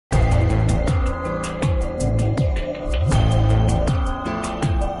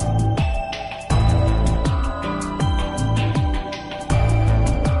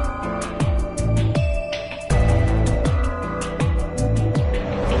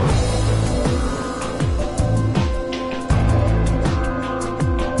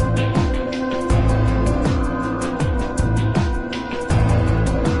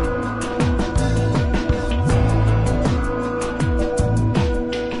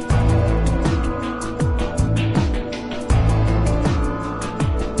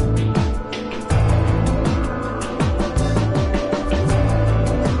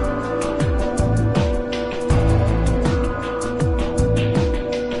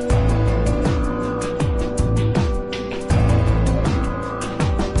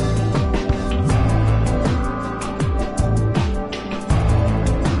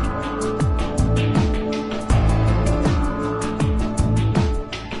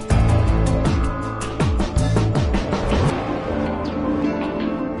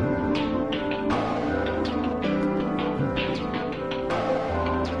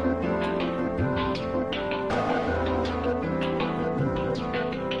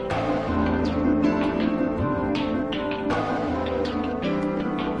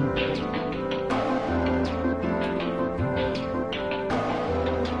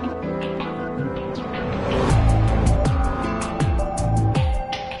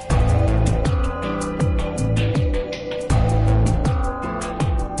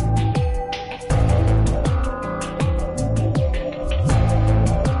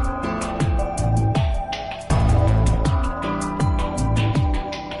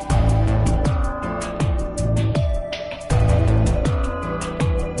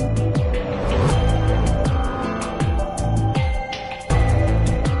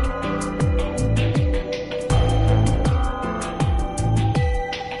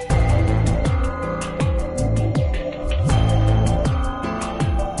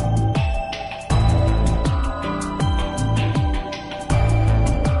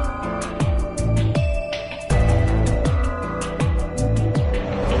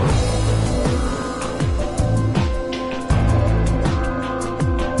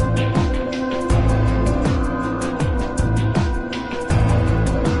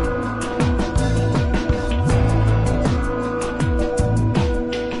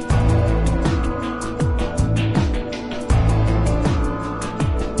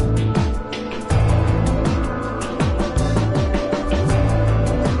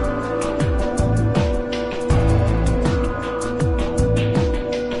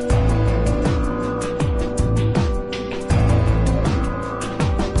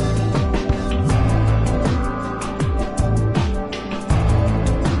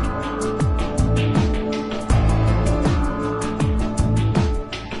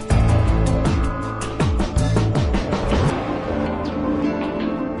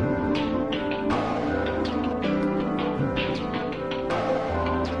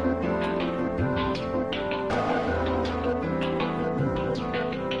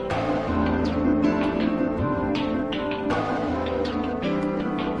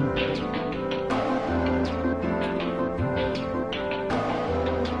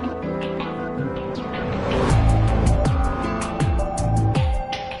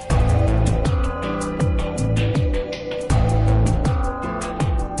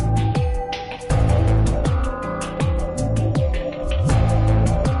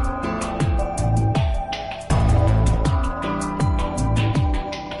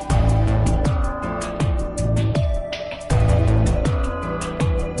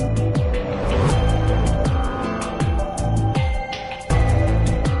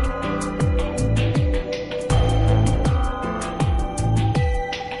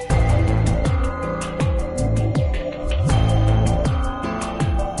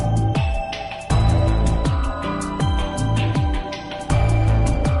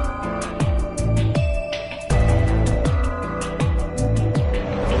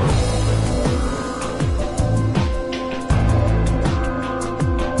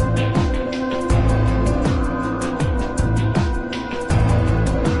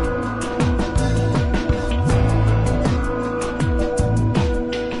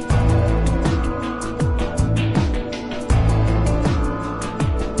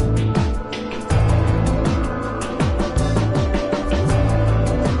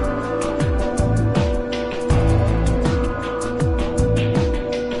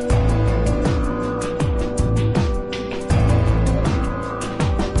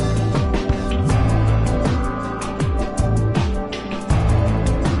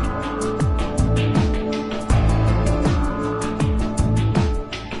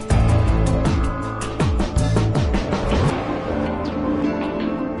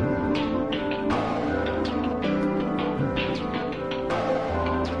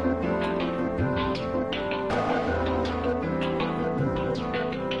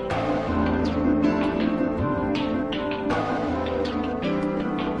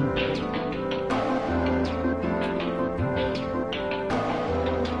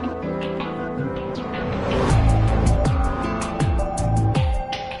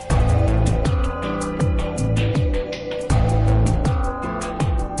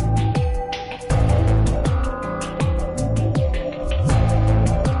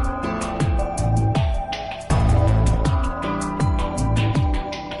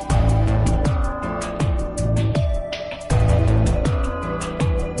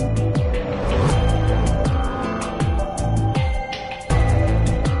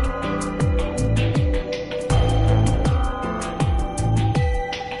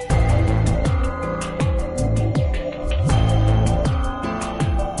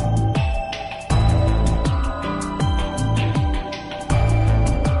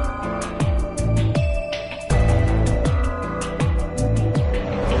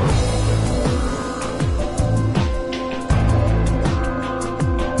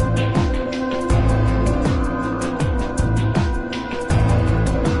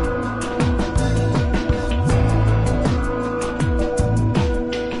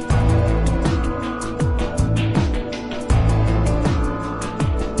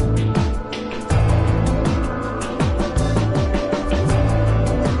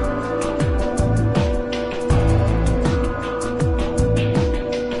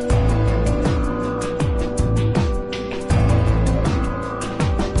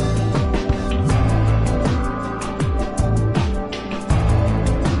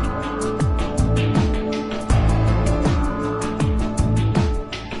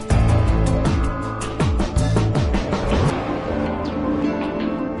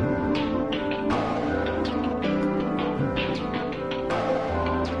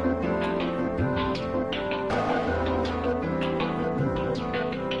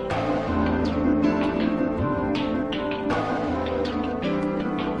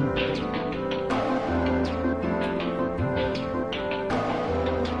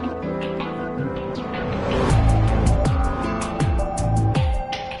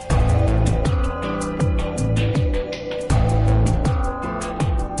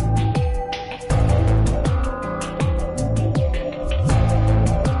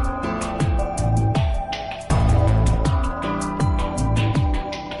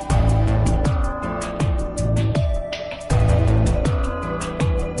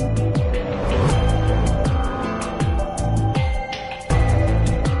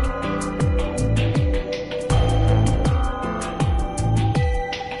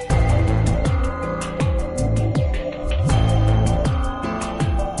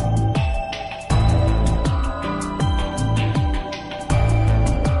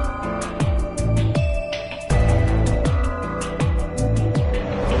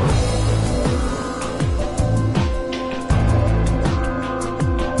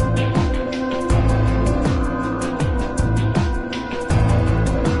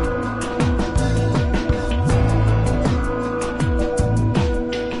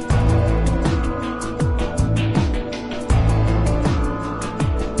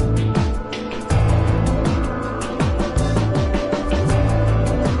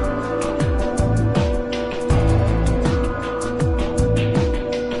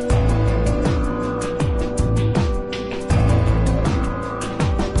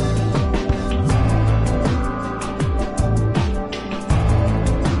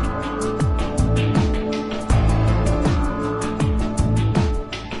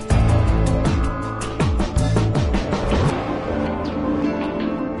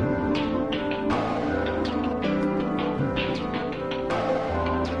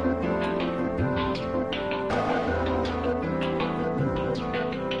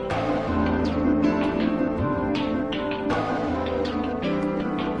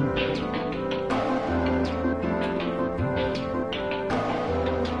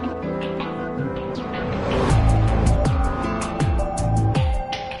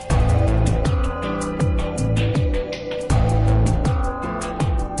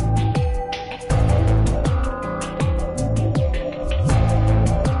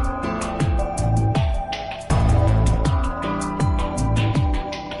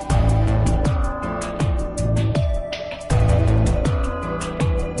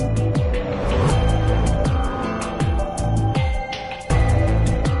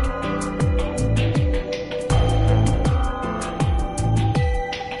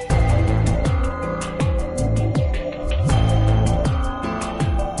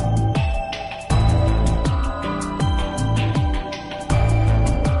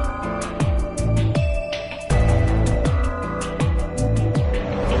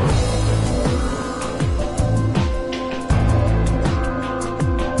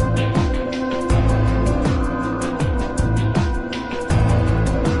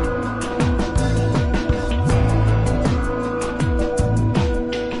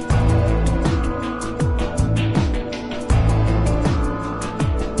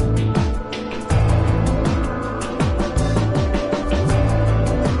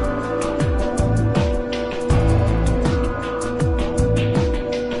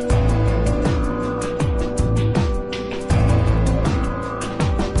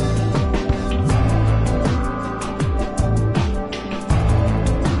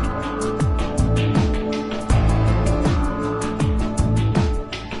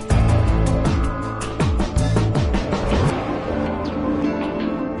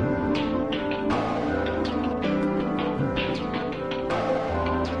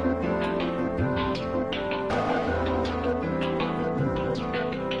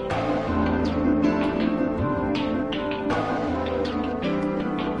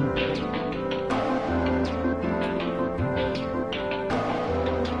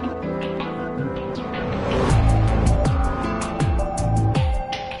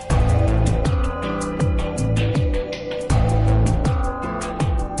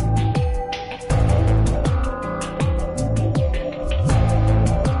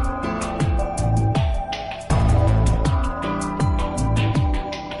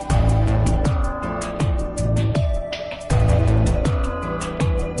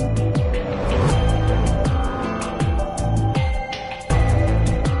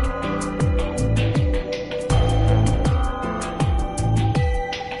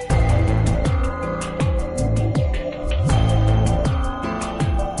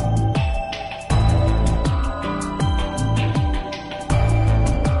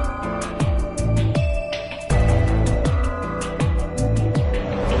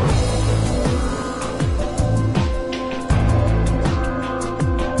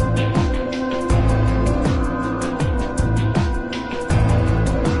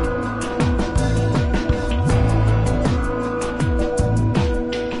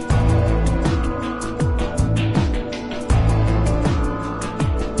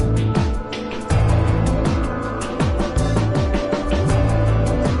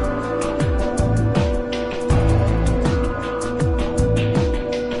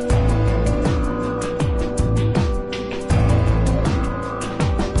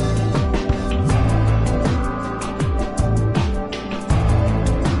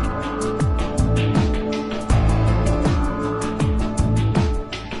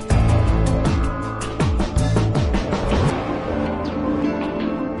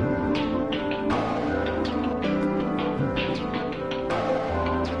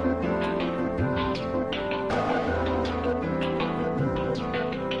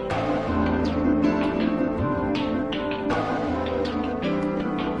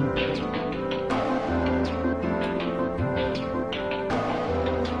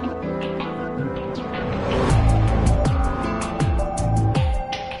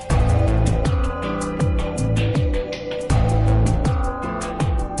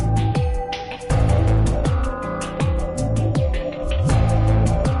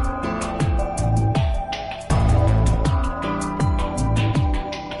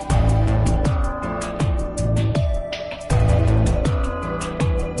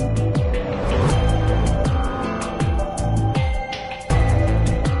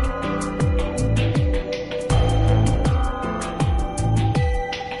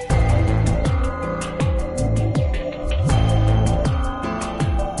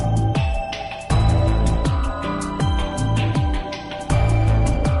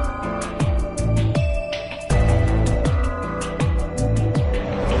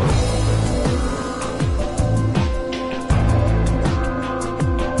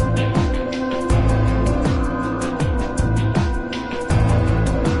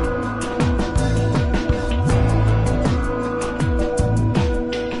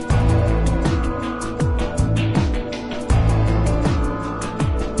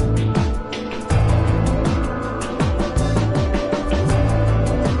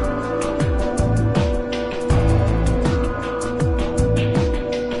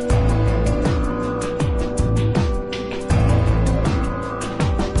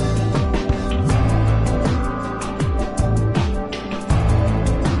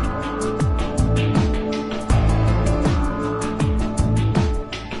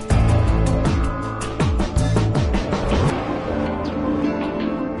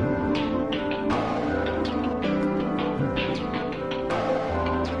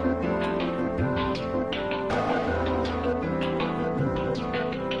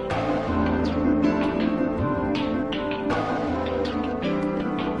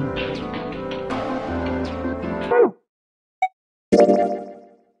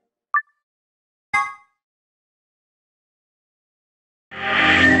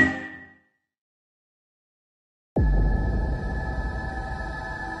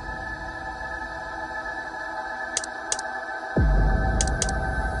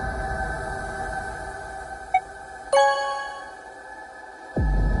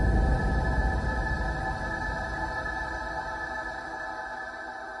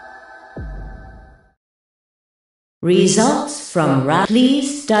Results from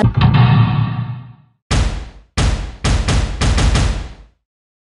Ratley's study.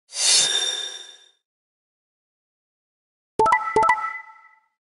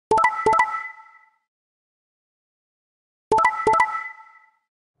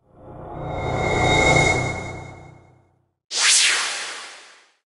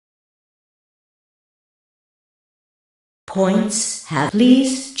 Points have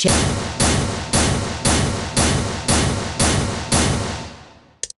please check.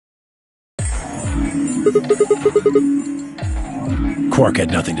 Quark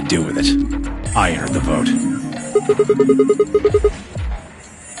had nothing to do with it. I entered the vote.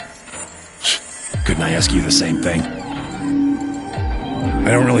 Couldn't I ask you the same thing?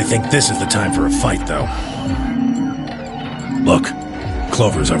 I don't really think this is the time for a fight, though. Look,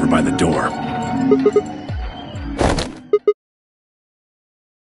 Clover's over by the door.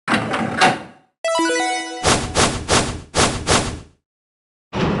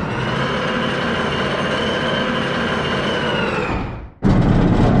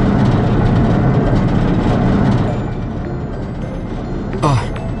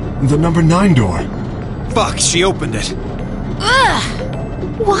 The number 9 door. Fuck, she opened it.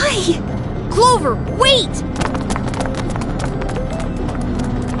 Ugh! Why? Clover, wait!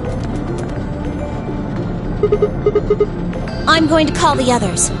 I'm going to call the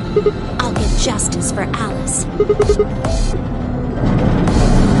others. I'll get justice for Alice.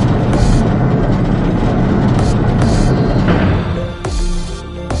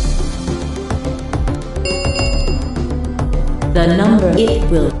 The number it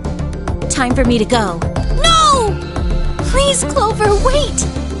will. Time for me to go. No! Please, Clover, wait!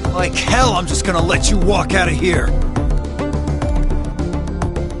 Like hell, I'm just gonna let you walk out of here.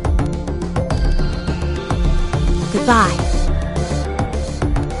 Goodbye.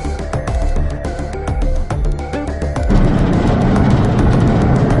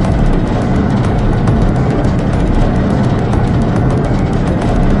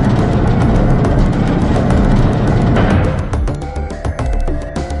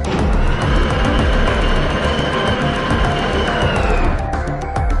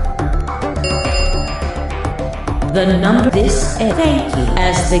 The number this thank you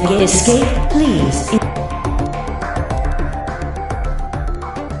as the gate escape please.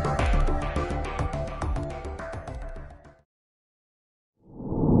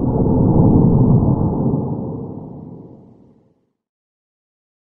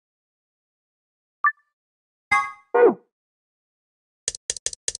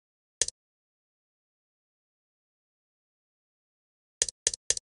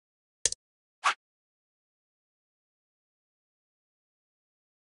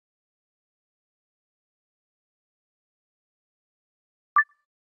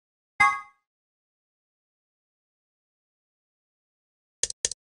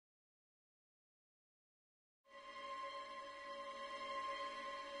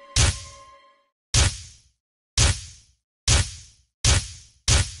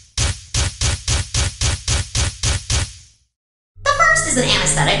 Is an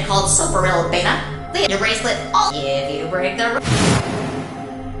anesthetic called Soparil Beta. The bracelet all if you break the.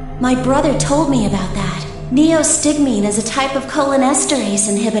 My brother told me about that. Neostigmine is a type of cholinesterase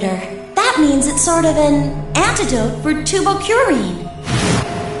inhibitor. That means it's sort of an antidote for tubocurine.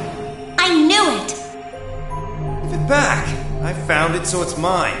 I knew it! Give it back. I found it, so it's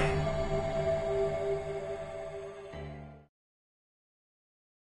mine.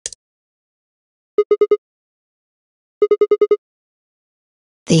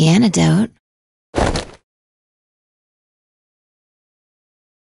 The antidote.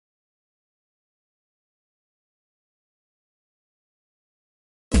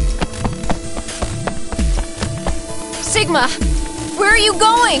 Sigma, where are you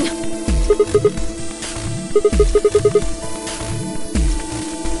going?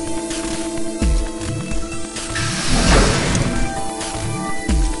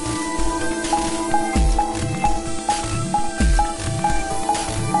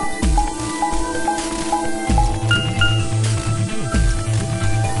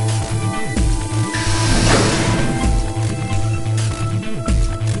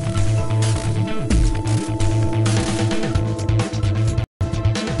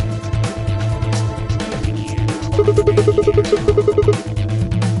 You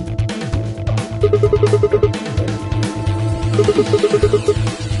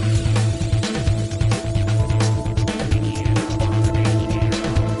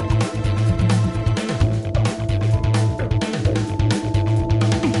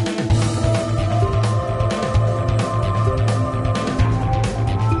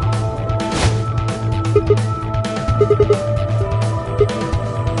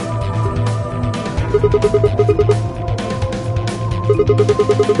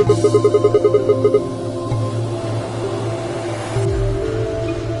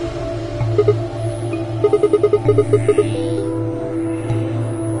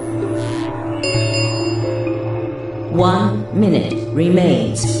minute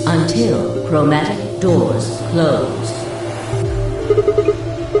remains until chromatic doors close.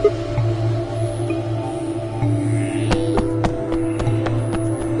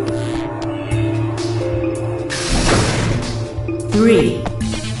 Three,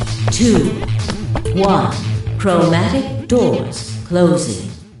 2, 1. Chromatic doors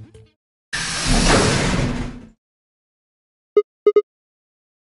closing.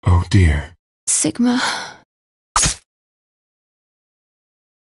 Oh dear. Sigma.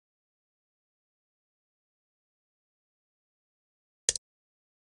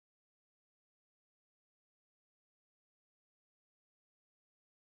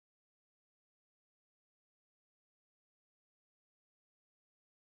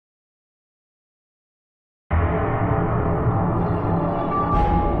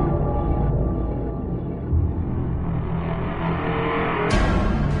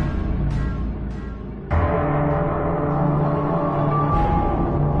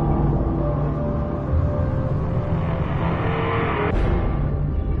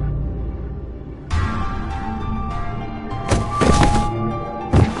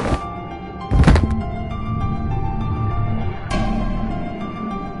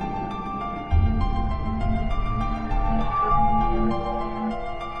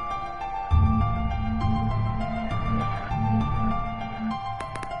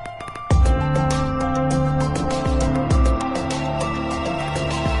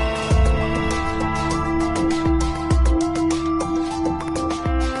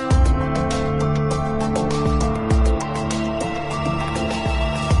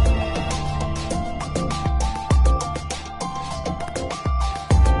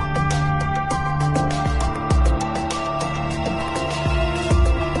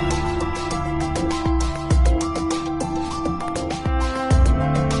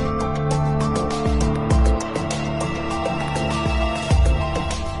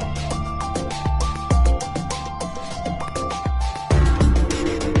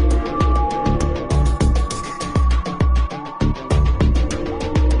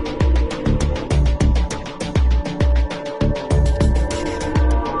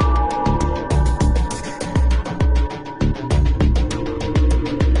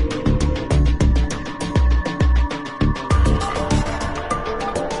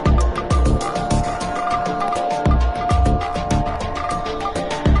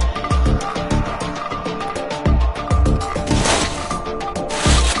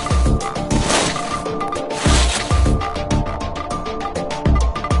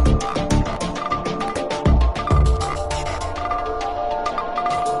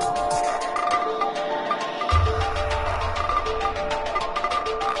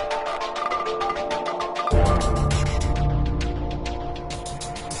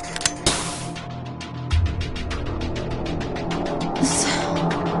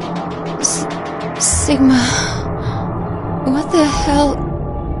 Sigma, what the hell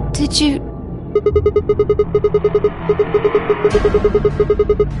did you...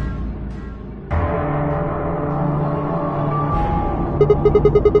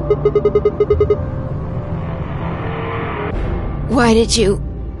 Why did you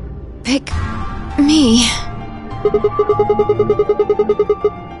pick me?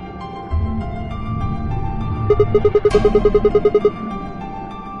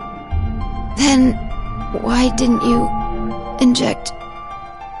 Then why didn't you inject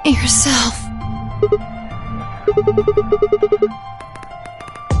yourself?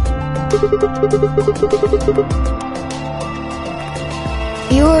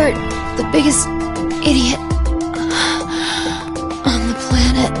 You're the biggest idiot on the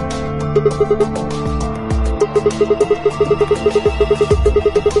planet.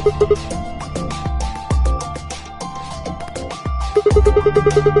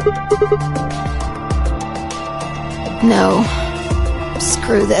 No.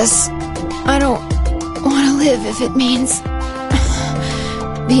 Screw this. I don't want to live if it means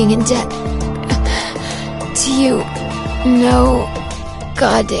being in debt to you. No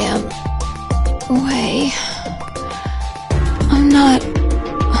goddamn way. I'm not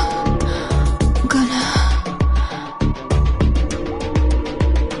gonna...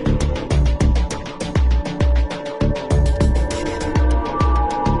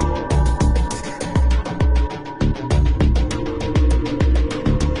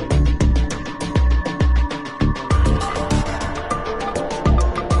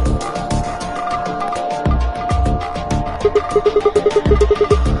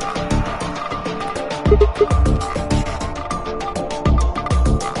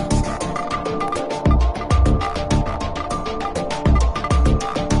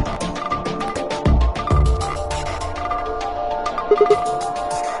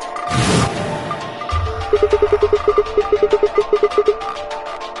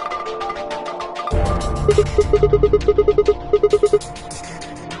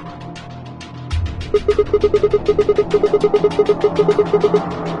 You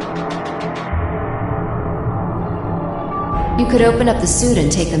could open up the suit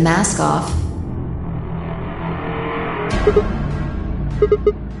and take the mask off.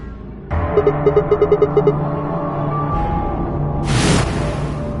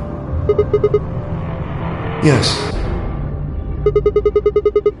 Yes.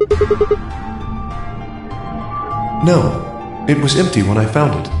 No, it was empty when I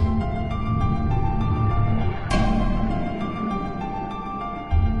found it.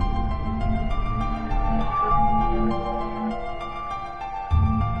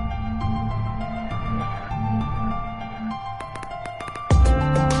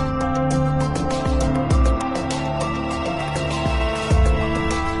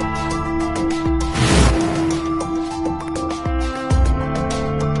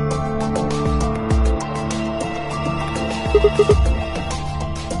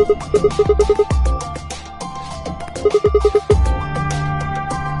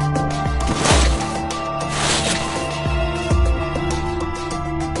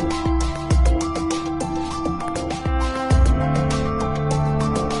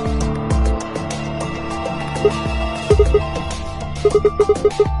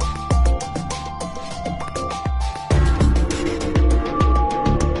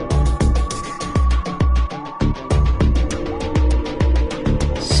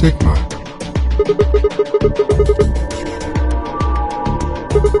 Sigma.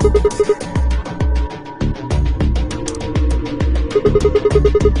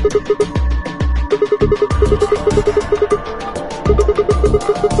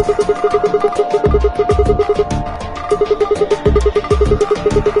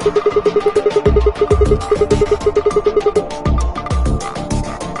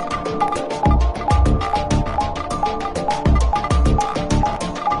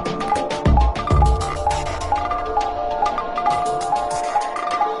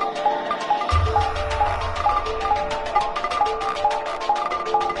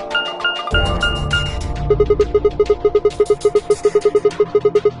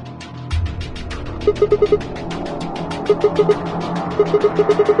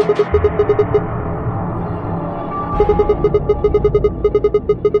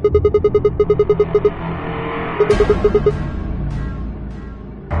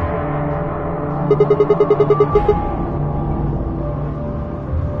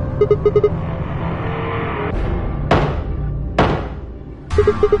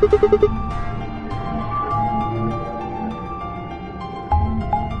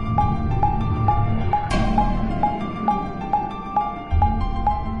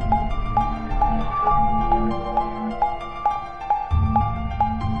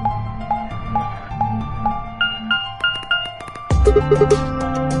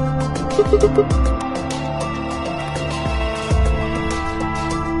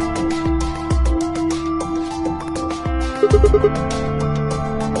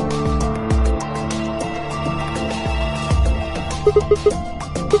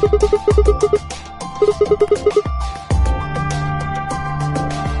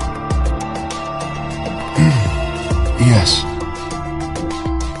 Yes.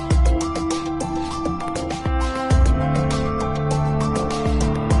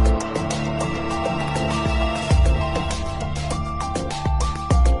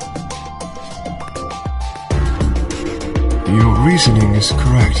 Your reasoning is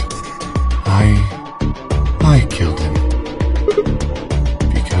correct. I killed him.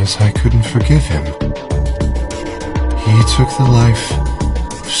 Because I couldn't forgive him. He took the life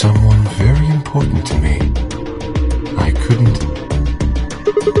of someone very important to me. I couldn't...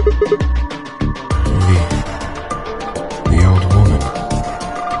 The old woman.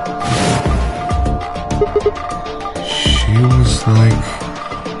 She was like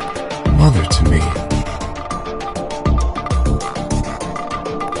mother to me.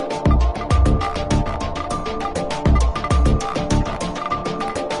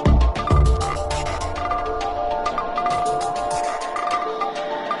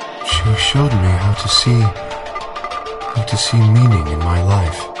 She showed me how to see meaning in my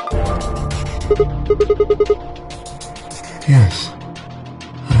life. Yes,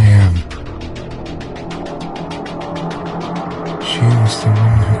 I am. She was the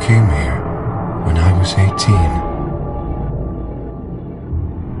woman who came here when I was 18.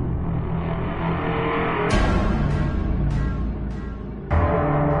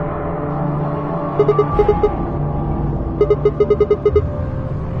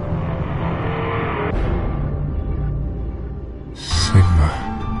 Sigma,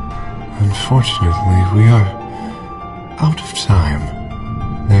 unfortunately, we are out of time.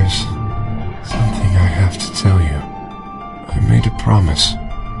 There's something I have to tell you. I made a promise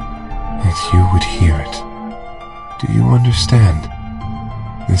that you would hear it. Do you understand?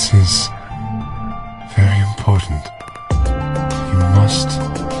 This is very important. You must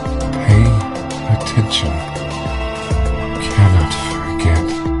pay attention. You cannot forget.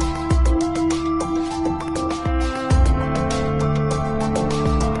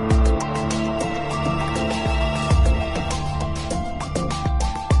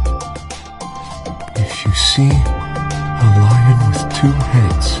 If you see a lion with two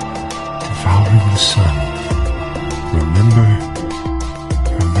heads devouring the sun, remember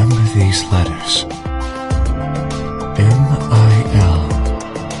these letters.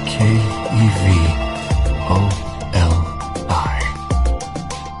 Milkevoli.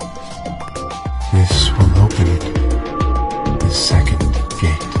 This will open the second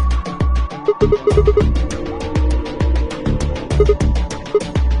gate.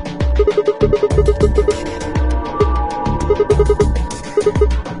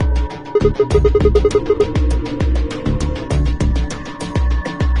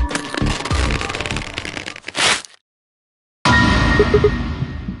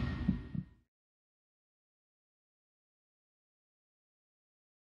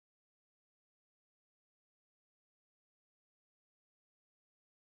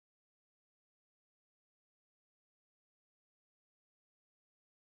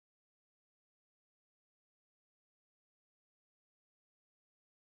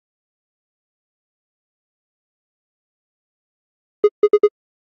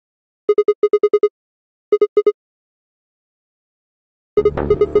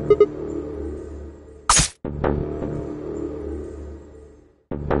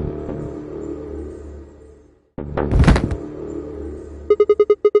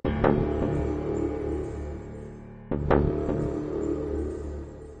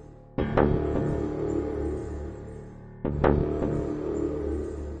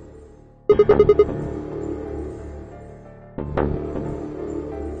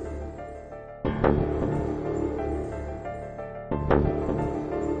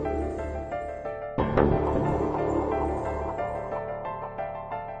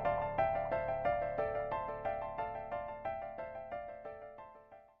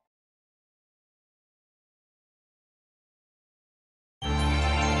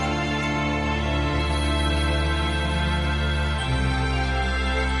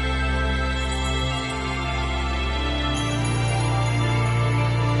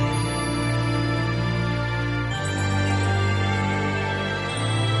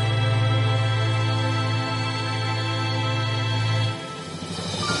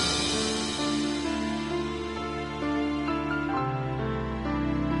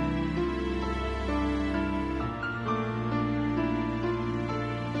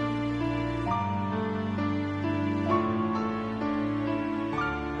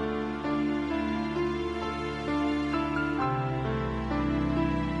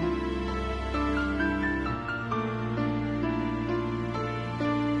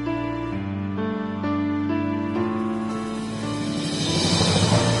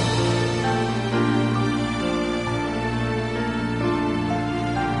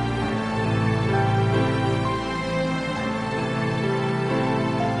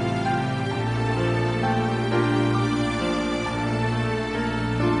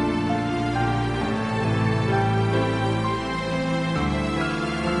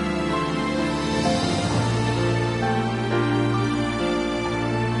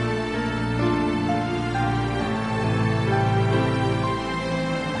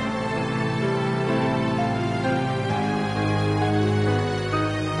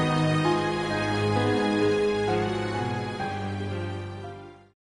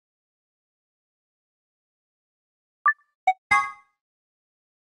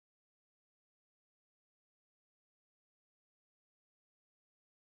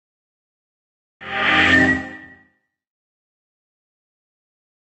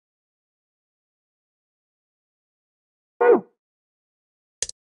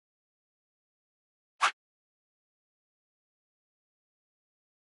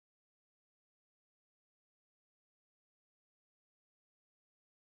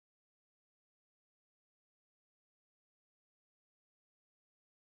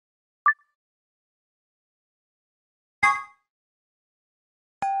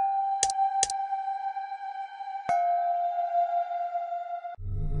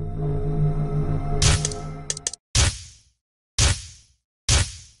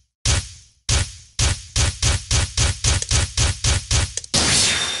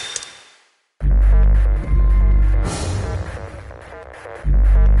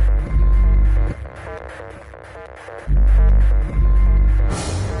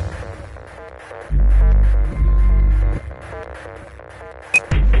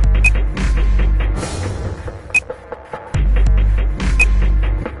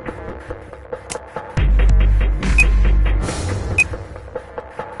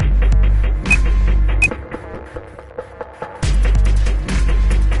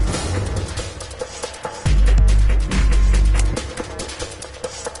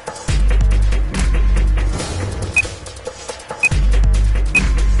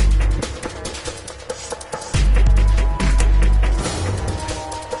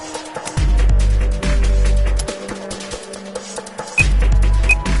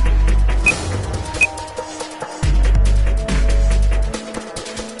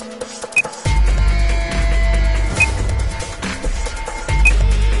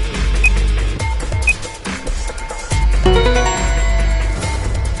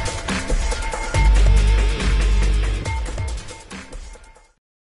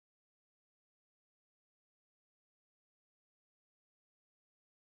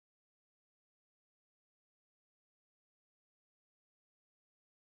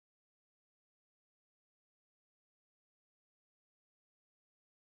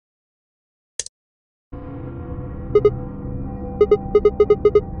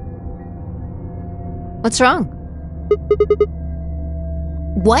 What's wrong?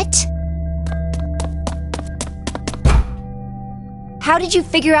 What? How did you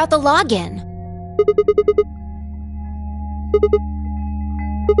figure out the login?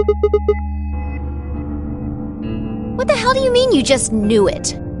 What the hell do you mean you just knew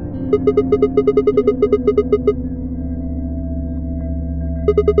it?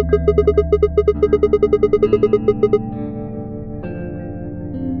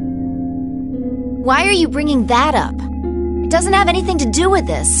 Why are you bringing that up? It doesn't have anything to do with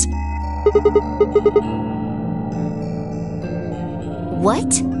this.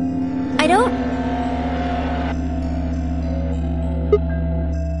 What? I don't...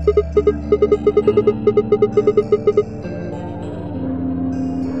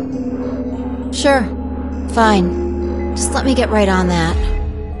 Sure. Fine. Just let me get right on that.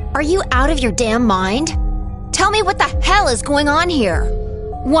 Are you out of your damn mind? Tell me what the hell is going on here?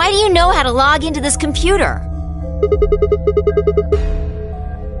 Why do you know how to log into this computer?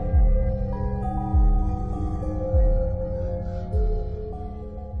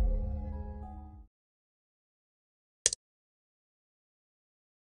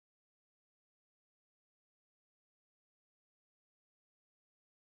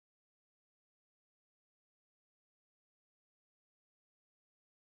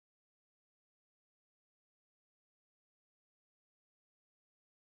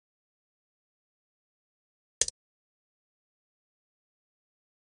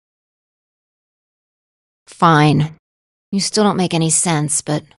 Fine. You still don't make any sense,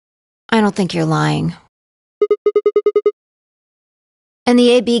 but I don't think you're lying. And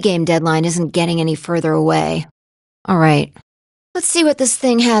the AB game deadline isn't getting any further away. All right. Let's see what this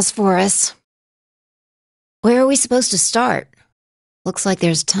thing has for us. Where are we supposed to start? Looks like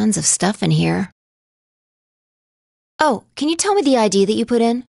there's tons of stuff in here. Oh, can you tell me the ID that you put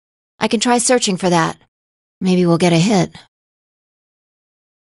in? I can try searching for that. Maybe we'll get a hit.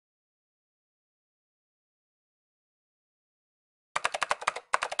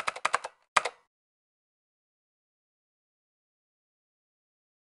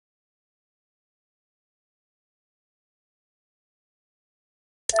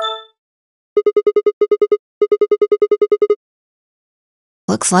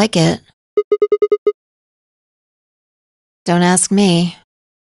 Looks like it. Don't ask me.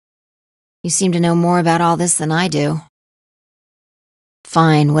 You seem to know more about all this than I do.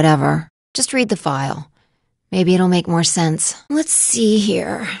 Fine, whatever. Just read the file. Maybe it'll make more sense. Let's see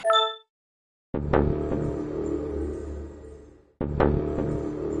here.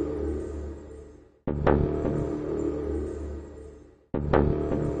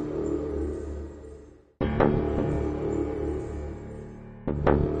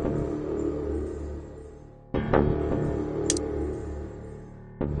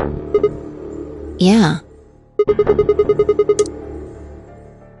 Yeah.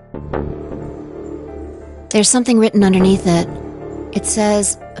 There's something written underneath it. It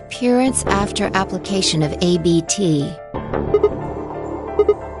says, appearance after application of ABT.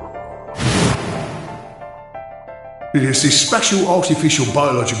 There's this special artificial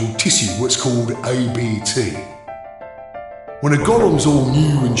biological tissue what's called ABT. When a golem's all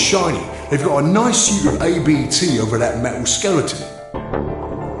new and shiny, they've got a nice suit of ABT over that metal skeleton.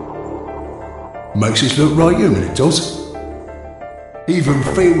 Makes it look right human, it does. Even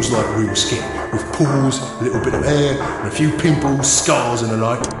feels like real skin, with pores, a little bit of hair, and a few pimples, scars and the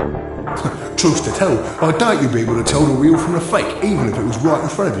like. Truth to tell, I doubt you'd be able to tell the real from the fake, even if it was right in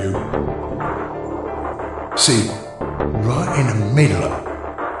front of you. See, right in the middle.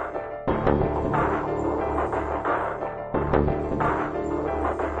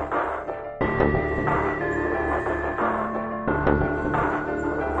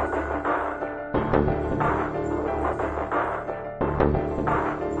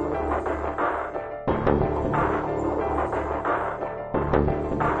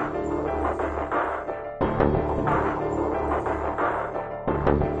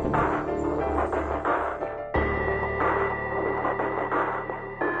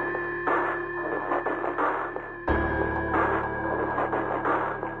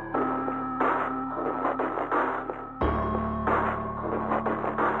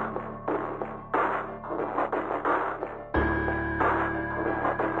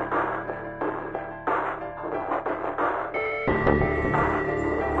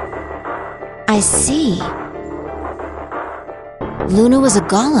 I see. Luna was a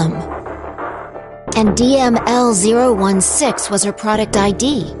golem. And DML016 was her product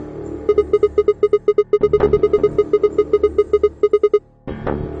ID.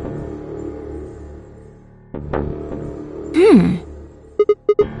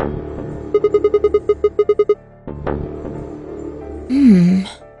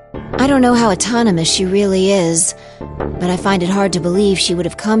 I don't know how autonomous she really is, but I find it hard to believe she would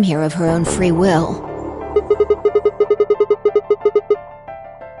have come here of her own free will.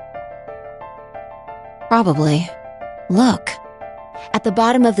 Probably. Look. At the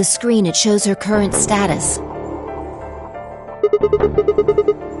bottom of the screen, it shows her current status.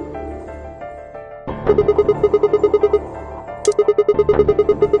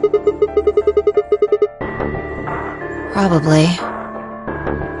 Probably.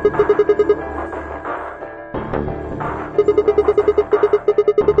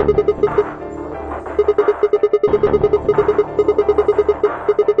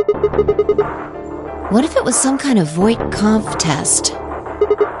 What if it was some kind of Voight-Kampff test?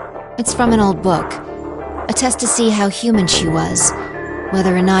 It's from an old book. A test to see how human she was,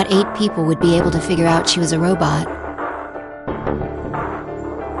 whether or not 8 people would be able to figure out she was a robot.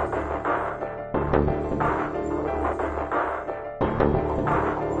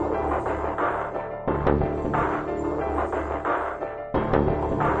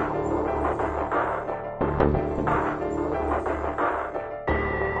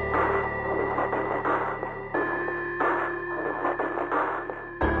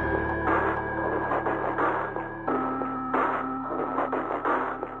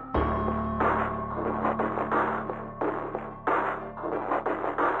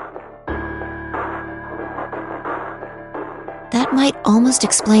 That might almost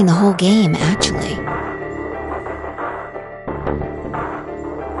explain the whole game, actually.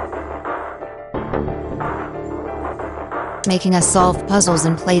 Making us solve puzzles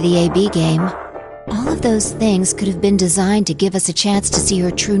and play the A-B game. All of those things could have been designed to give us a chance to see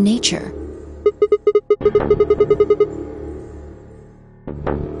her true nature.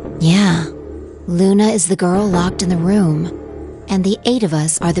 Yeah, Luna is the girl locked in the room, and the 8 of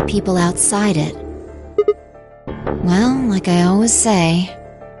us are the people outside it. Well, like I always say...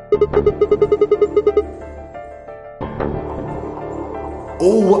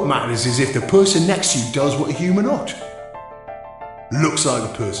 All what matters is if the person next to you does what a human ought. Looks like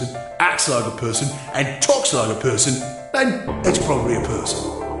a person, acts like a person, and talks like a person, then it's probably a person.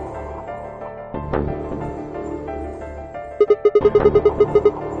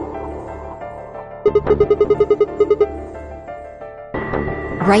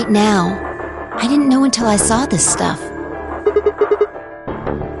 Right now, I didn't know until I saw this stuff.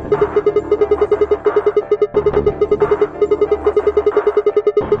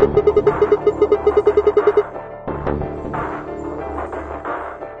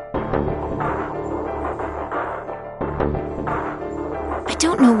 I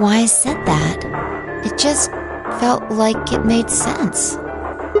don't know why I said that. It just felt like it made sense.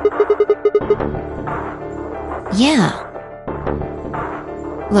 Yeah.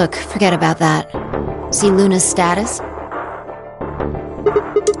 Look, forget about that. See Luna's status?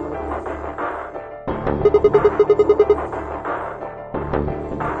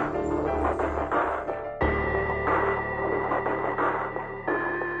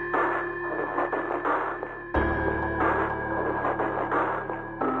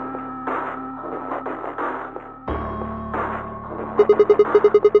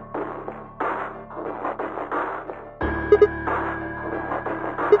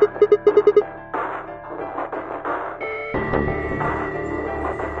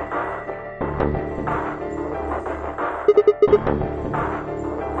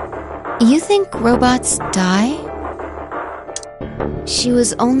 You think robots die? She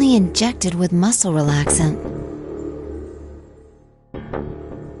was only injected with muscle relaxant.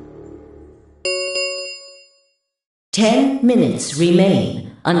 Ten minutes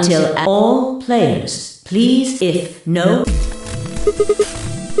remain until all players, please, if no...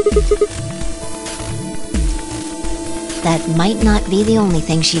 That might not be the only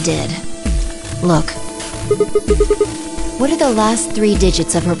thing she did. Look. What are the last 3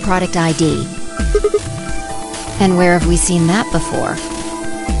 digits of her product ID? And where have we seen that before?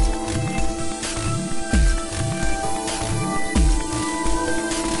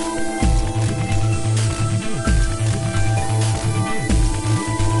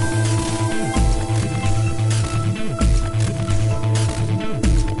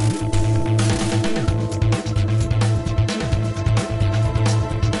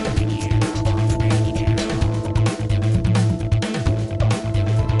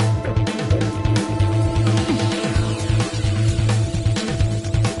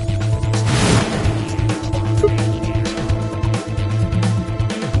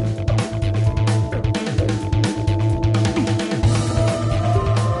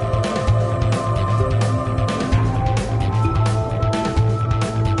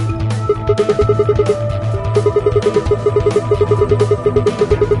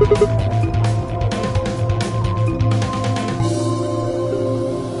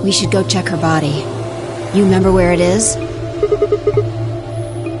 We should go check her body. You remember where it is?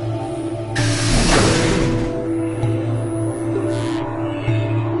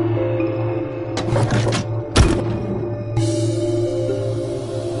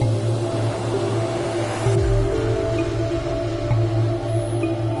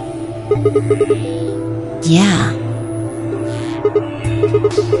 Yeah.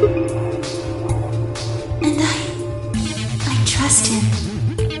 And I trust him.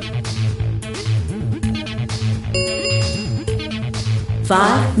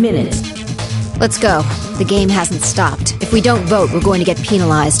 Five minutes. Let's go. The game hasn't stopped. If we don't vote, we're going to get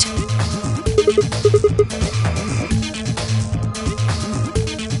penalized.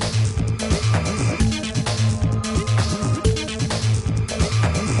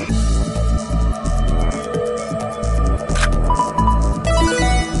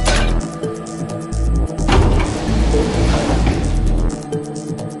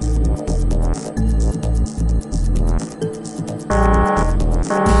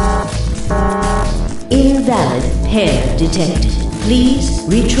 Invalid pair detected. Please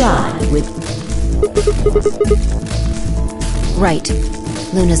retry with... Right.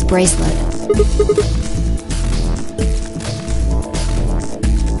 Luna's bracelet.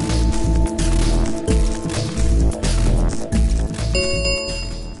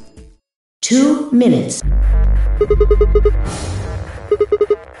 Two minutes.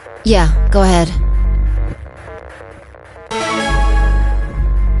 Yeah, go ahead.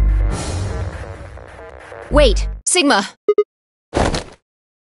 Wait! Sigma!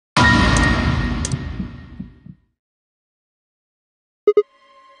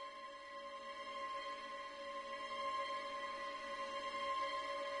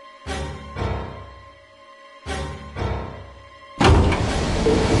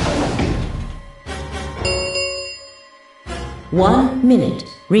 One minute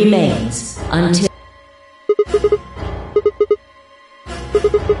remains until...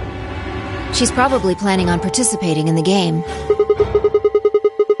 She's probably planning on participating in the game.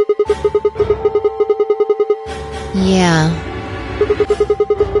 Yeah.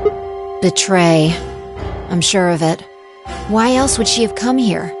 Betray. I'm sure of it. Why else would she have come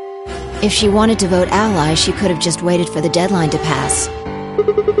here? If she wanted to vote ally, she could have just waited for the deadline to pass.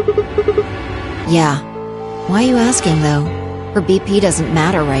 Yeah. Why are you asking, though? Her BP doesn't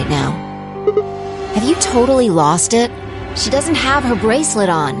matter right now. Have you totally lost it? She doesn't have her bracelet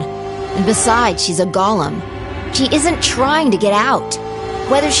on. And besides, she's a golem. She isn't trying to get out.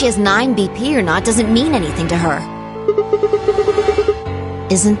 Whether she has 9 BP or not doesn't mean anything to her.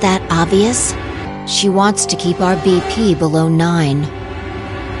 Isn't that obvious? She wants to keep our BP below 9.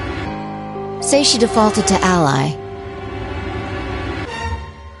 Say she defaulted to ally.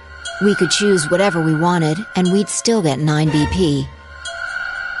 We could choose whatever we wanted, and we'd still get 9 BP.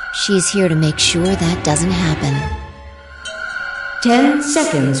 She's here to make sure that doesn't happen. 10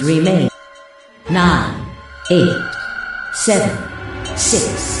 seconds remain. 9, 8, 7,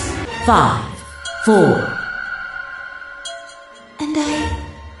 6, 5, 4. And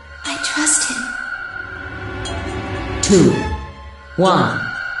I trust him. 2, 1.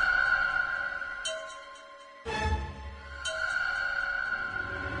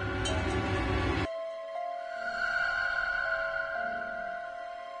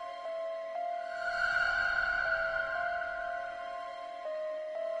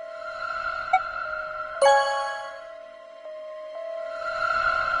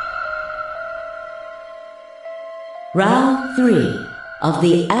 Round 3 of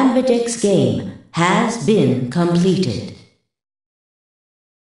the Ambidex game has been completed.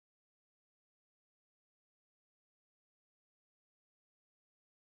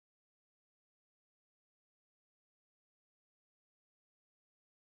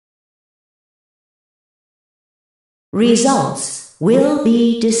 Results will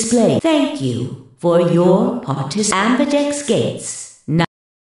be displayed. Thank you for your participation. Ambidex Gates.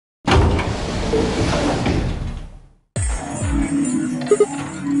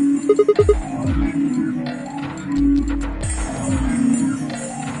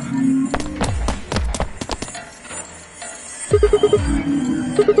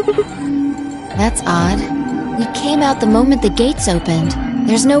 That's odd. We came out the moment the gates opened.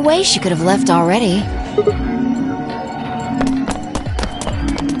 There's no way she could have left already.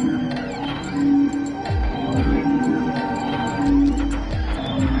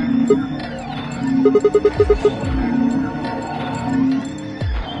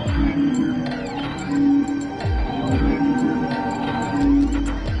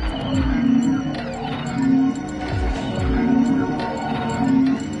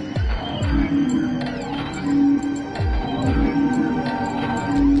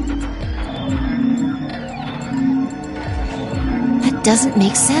 doesn't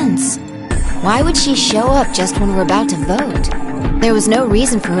make sense. Why would she show up just when we're about to vote? There was no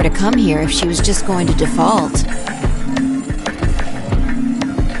reason for her to come here if she was just going to default.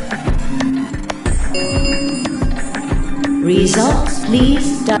 Results,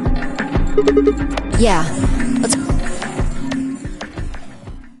 please. Yeah, let's...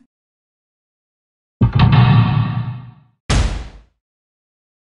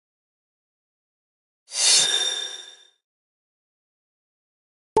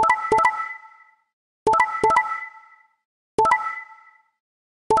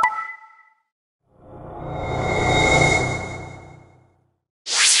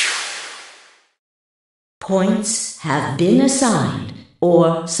 Points have been assigned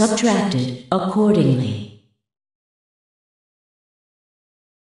or subtracted accordingly.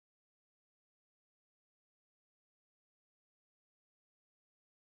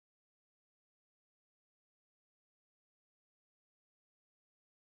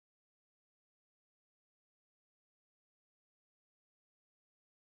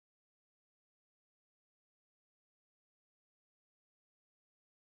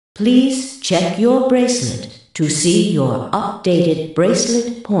 Please check your bracelet to see your updated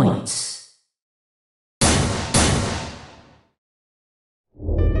bracelet points.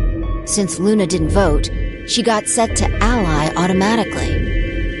 Since Luna didn't vote, she got set to ally automatically.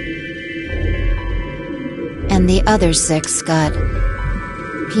 And the other 6 got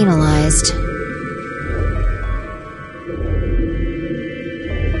penalized.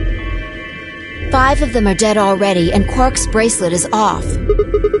 Five of them are dead already, and Quark's bracelet is off.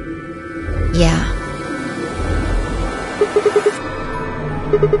 Yeah.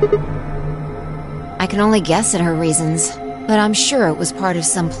 I can only guess at her reasons, but I'm sure it was part of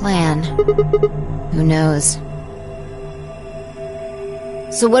some plan. Who knows?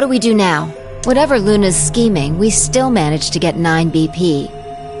 So what do we do now? Whatever Luna's scheming, we still managed to get 9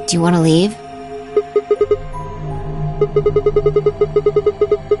 BP. Do you want to leave?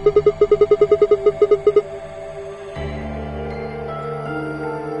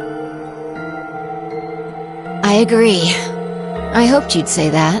 I agree. I hoped you'd say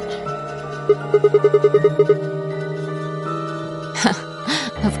that.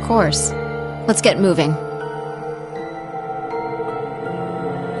 Of course. Let's get moving.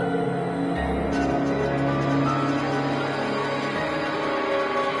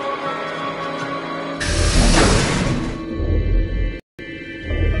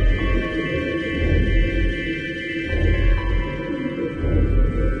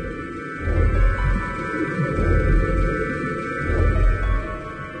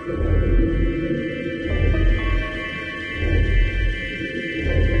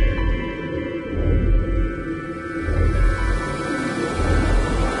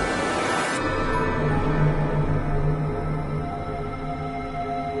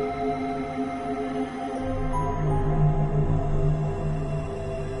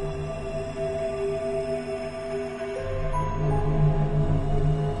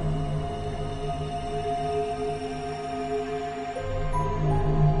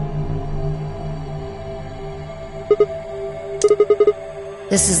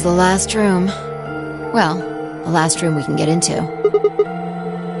 This is the last room. Well, the last room we can get into.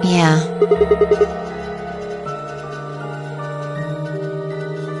 Yeah.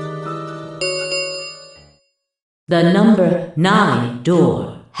 The number 9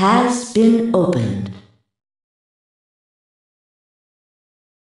 door has been opened.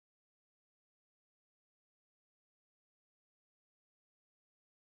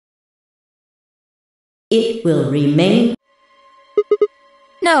 It will remain.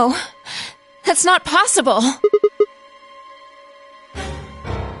 No, that's not possible.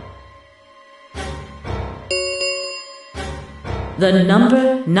 The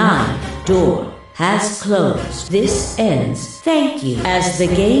number 9 door has closed. This ends. Thank you. As the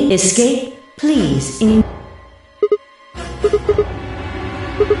game escape, please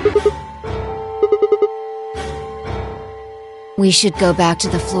We should go back to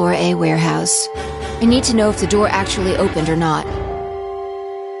the Floor A warehouse. I need to know if the door actually opened or not.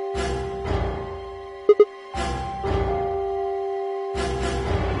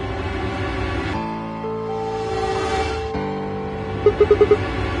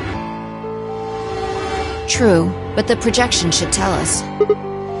 True, but the projection should tell us.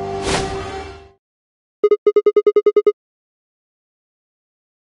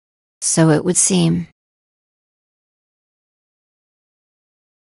 So it would seem.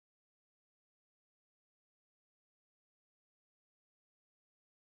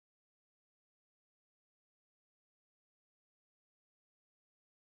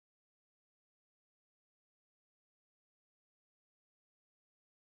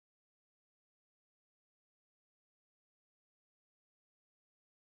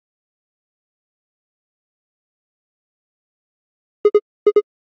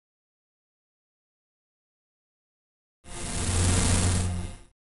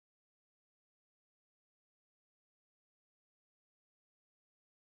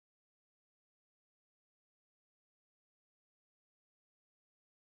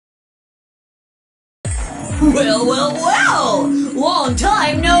 Well, well, well! Long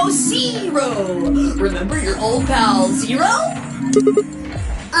time no see-ro! Remember your old pal Zero?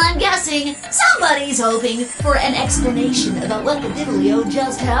 I'm guessing somebody's hoping for an explanation about what the diddlio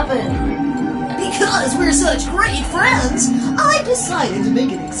just happened. Because we're such great friends, I decided to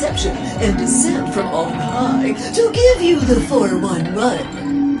make an exception and descend from on high to give you the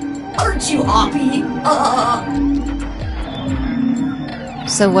 411. Aren't you happy?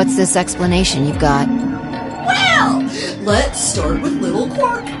 So what's this explanation you've got? Well, let's start with little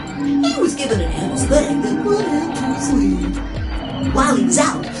Quark. He was given an anesthetic that put him to sleep. While he was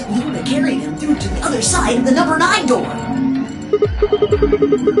out, Luna carried him through to the other side of the number 9 door.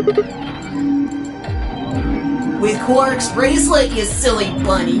 With Quark's bracelet, you silly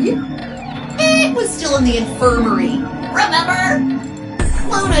bunny. It was still in the infirmary. Remember?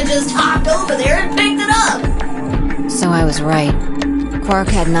 Luna just hopped over there and picked it up. So I was right. Quark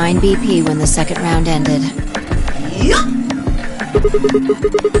had 9 BP when the second round ended. Yup!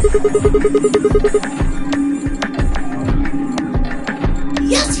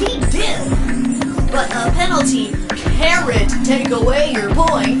 Yes, he did. But a penalty can't take away your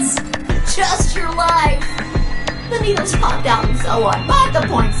points. Just your life. The needles popped out and so on, but the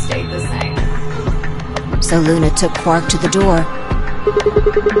points stayed the same. So Luna took Quark to the door.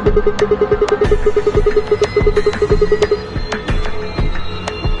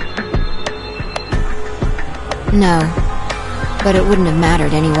 No, but it wouldn't have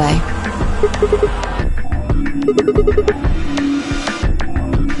mattered anyway.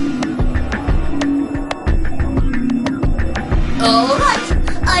 All right,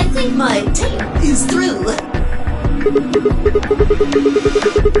 I think my tape is through.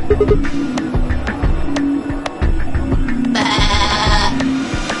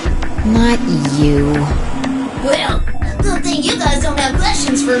 Not you. Well, good thing you guys don't have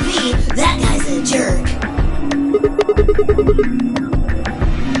questions for me. That guy's a jerk.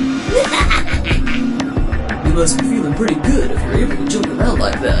 You must be feeling pretty good if you're able to joke around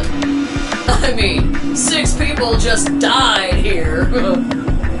like that. I mean, 6 people just died here.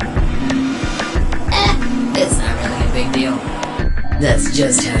 It's not really a big deal. That's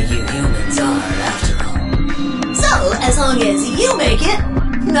just how you humans are, after all. So, as long as you make it,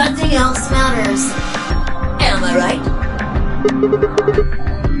 nothing else matters. Am I right?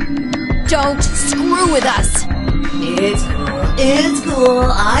 Don't screw with us! It's cool. It's cool.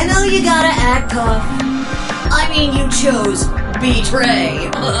 I know you gotta act tough. I mean, you chose betray.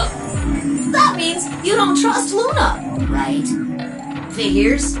 That means you don't trust Luna, right?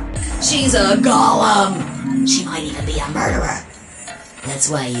 Figures? She's a golem. She might even be a murderer. That's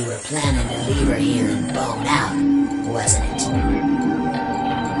why you were planning to leave her here and bone out, wasn't it?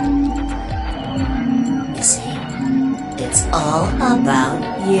 You see, it's all about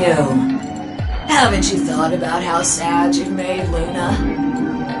you. Haven't you thought about how sad you've made Luna?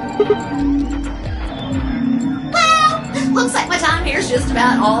 Well, looks like my time here's just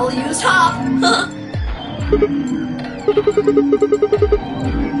about all used up.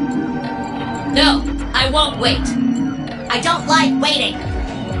 No, I won't wait. I don't like waiting.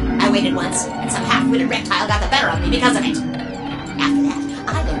 I waited once, and some half-witted reptile got the better of me because of it. After that,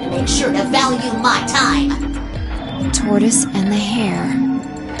 I learned to make sure to value my time. The tortoise and the hare.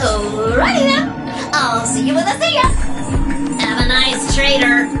 Alrighty then. I'll see you when I see ya. Have a nice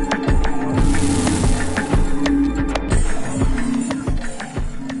trader.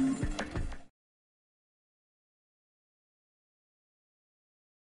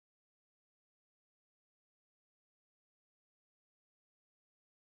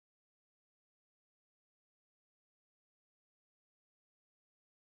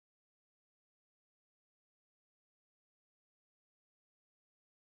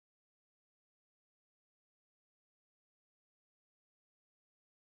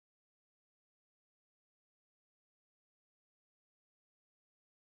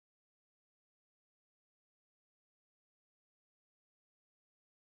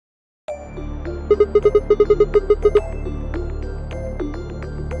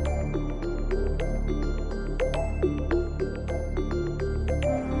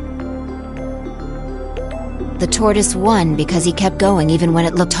 The tortoise won because he kept going even when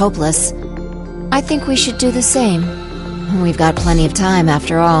it looked hopeless. I think we should do the same. We've got plenty of time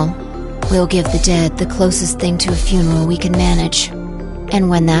after all. We'll give the dead the closest thing to a funeral we can manage. And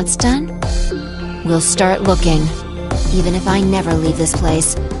when that's done, we'll start looking. Even if I never leave this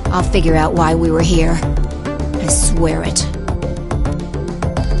place, I'll figure out why we were here. I swear it.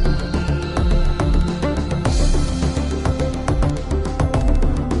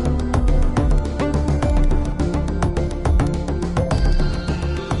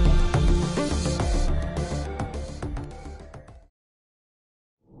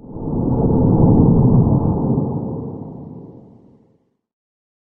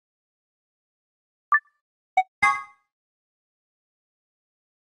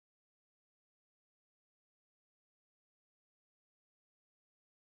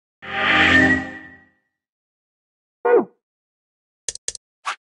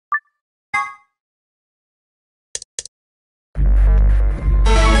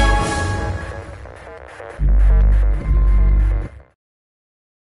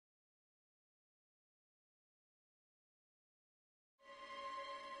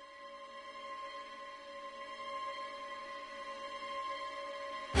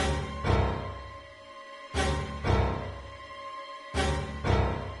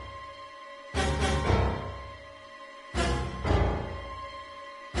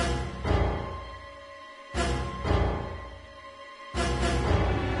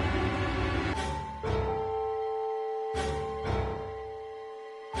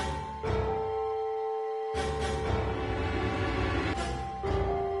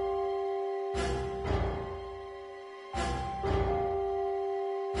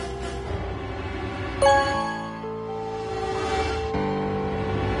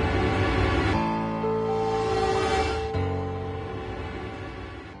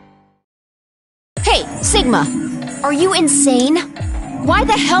 Sigma, are you insane? Why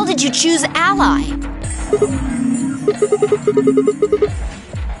the hell did you choose Ally?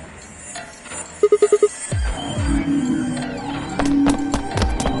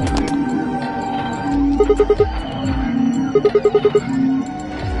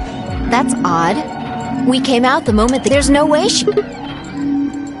 That's odd. We came out the moment there's no way she...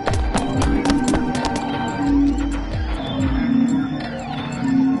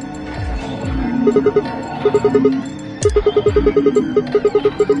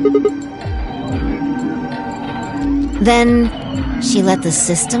 Then, she let the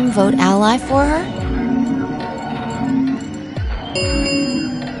system vote Ally for her?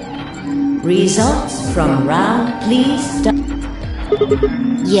 Results from round, please.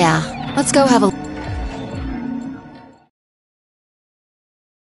 Yeah, let's go have a...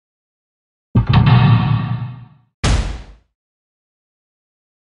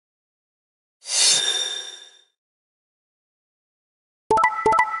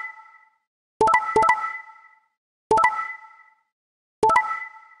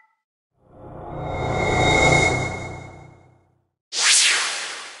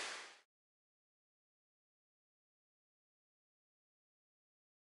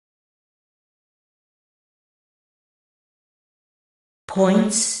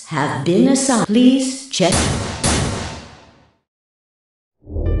 Points have been assigned. Please check.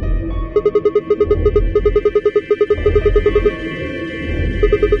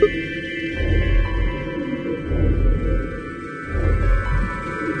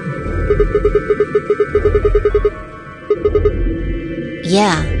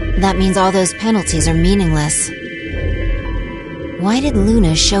 Yeah, that means all those penalties are meaningless. Why did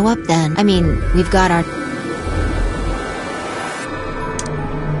Luna show up then? I mean, we've got our...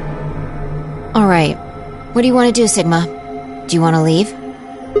 Alright, what do you want to do, Sigma? Do you want to leave?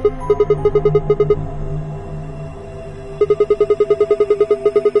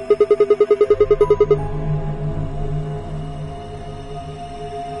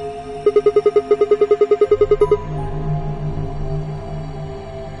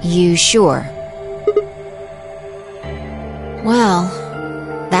 You sure? Well,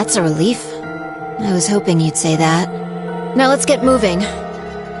 that's a relief. I was hoping you'd say that. Now let's get moving.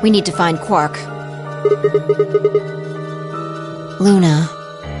 We need to find Quark. Luna.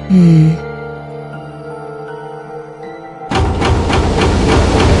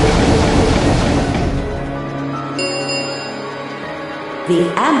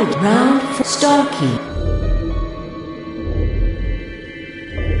 The ambit round for Starkey.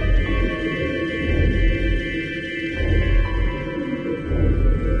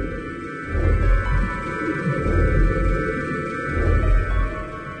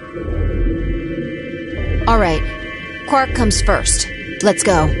 Alright, Quark comes first. Let's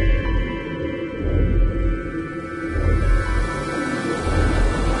go.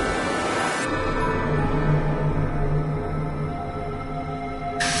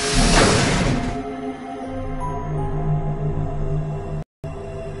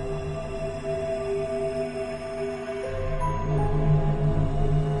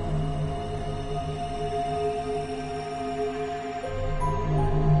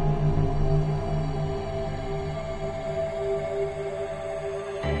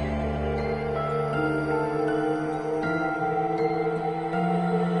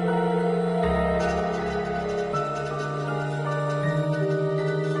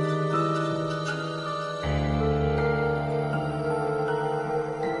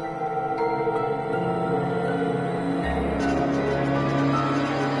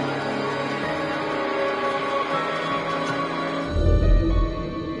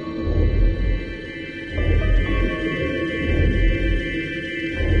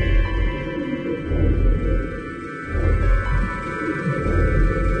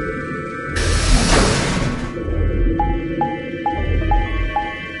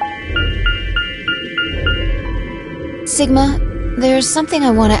 Sigma, there's something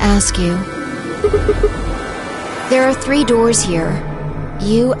I want to ask you. There are 3 doors here.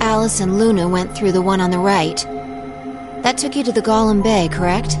 You, Alice, and Luna went through the one on the right. That took you to the Golem Bay,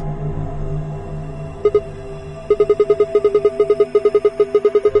 correct?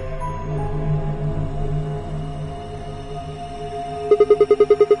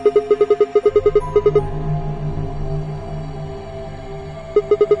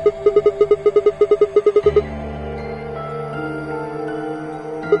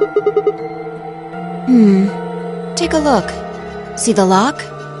 Take a look. See the lock?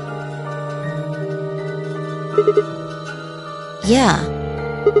 Yeah.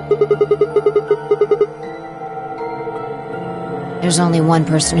 There's only one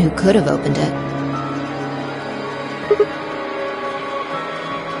person who could have opened it.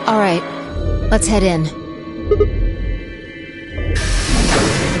 Alright, let's head in.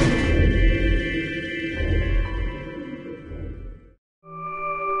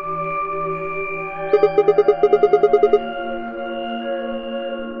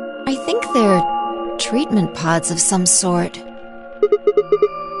 I think they're treatment pods of some sort.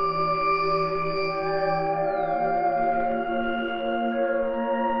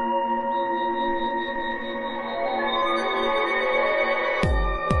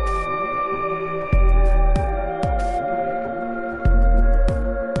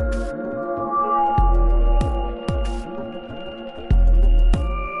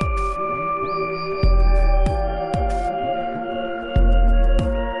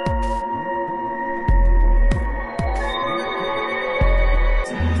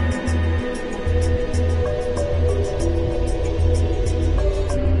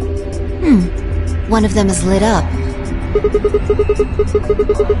 One of them is lit up.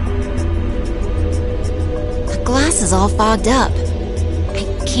 The glass is all fogged up.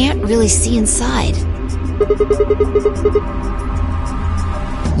 I can't really see inside.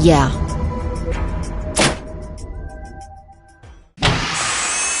 Yeah.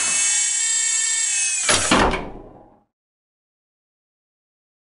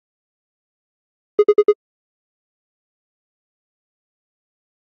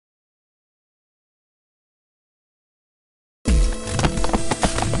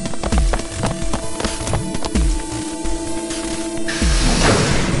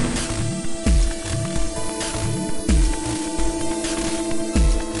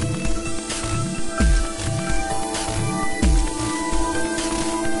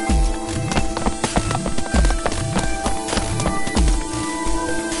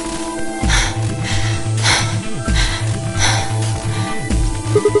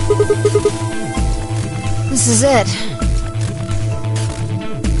 This is it.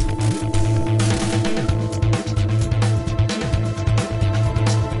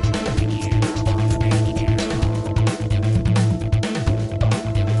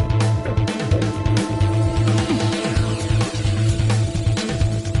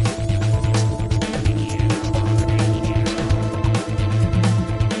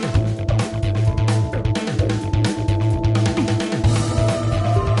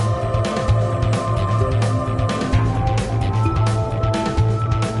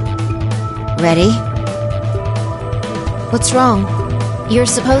 Ready? What's wrong? You're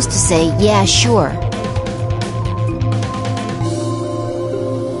supposed to say, yeah, sure.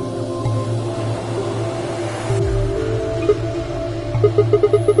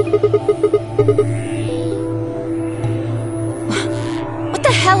 What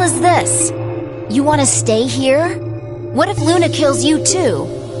the hell is this? You want to stay here? What if Luna kills you too?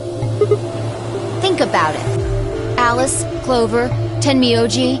 Think about it. Alice, Clover,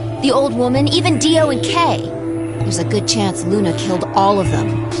 Tenmyoji, the old woman, even Dio and Kay. There's a good chance Luna killed all of them.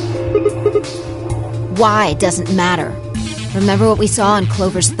 Why doesn't matter. Remember what we saw on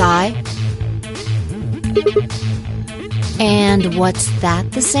Clover's thigh? And what's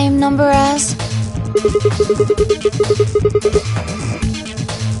that the same number as?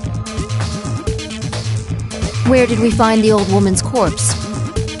 Where did we find the old woman's corpse?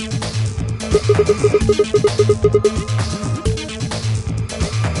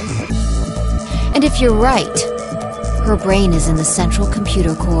 And if you're right, her brain is in the central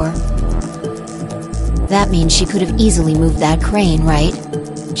computer core. That means she could have easily moved that crane, right?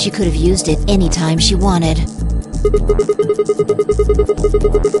 She could have used it any time she wanted.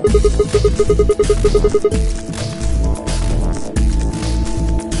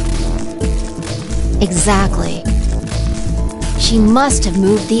 Exactly. She must have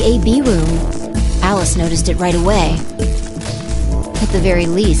moved the AB room. Alice noticed it right away. At the very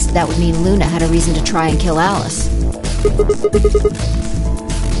least, that would mean Luna had a reason to try and kill Alice.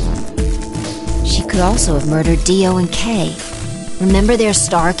 She could also have murdered Dio and Kay. Remember their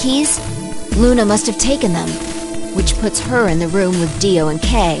star keys? Luna must have taken them, which puts her in the room with Dio and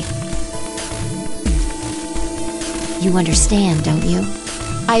Kay. You understand, don't you?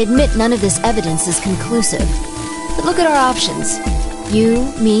 I admit none of this evidence is conclusive, but look at our options.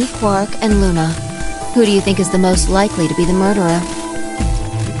 You, me, Quark, and Luna. Who do you think is the most likely to be the murderer?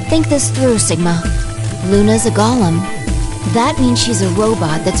 Think this through, Sigma. Luna's a golem. That means she's a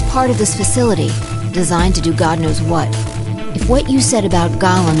robot that's part of this facility, designed to do God knows what. If what you said about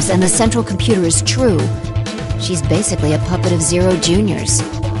golems and the central computer is true, she's basically a puppet of Zero Junior's.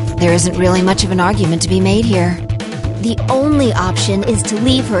 There isn't really much of an argument to be made here. The only option is to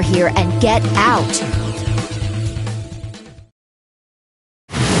leave her here and get out.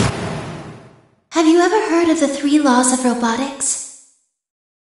 Have you ever heard of the 3 laws of robotics?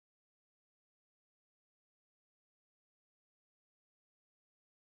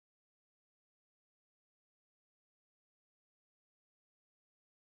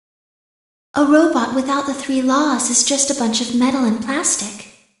 A robot without the 3 laws is just a bunch of metal and plastic.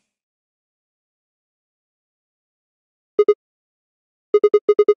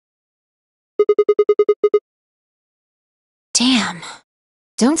 Damn.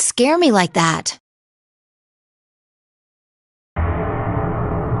 Don't scare me like that.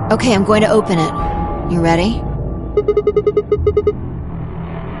 Okay, I'm going to open it. You ready?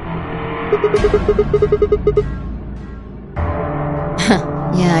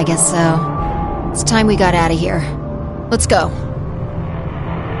 Yeah, I guess so. It's time we got out of here. Let's go.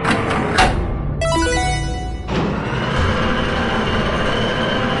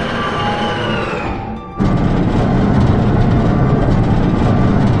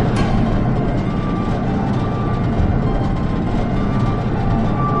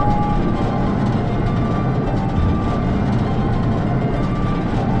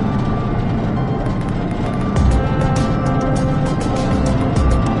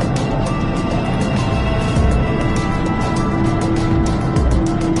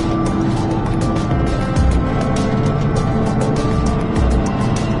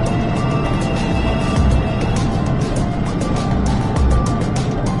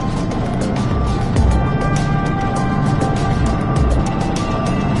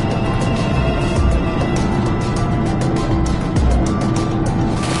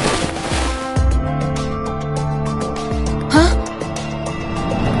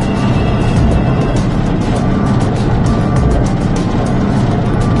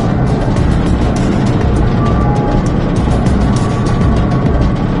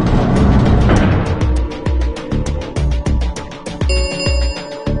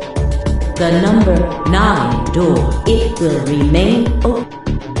 The number 9 door, it will remain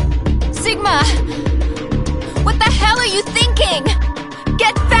open. Sigma! What the hell are you thinking?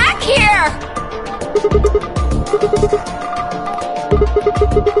 Get back here!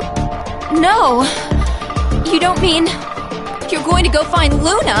 No! You don't mean you're going to go find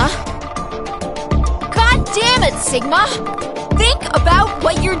Luna? God damn it, Sigma! Think about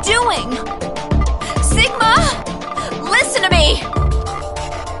what you're doing! Sigma! Listen to me!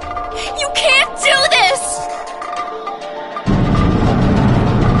 You can't do this!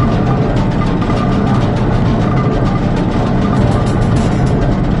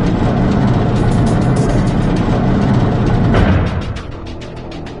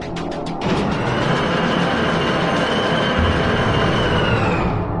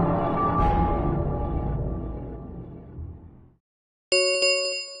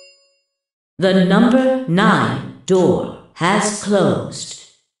 The number 9 door has closed.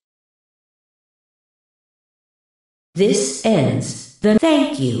 This ends the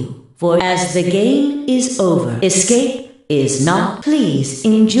thank you for as the game is over. Escape is not. Please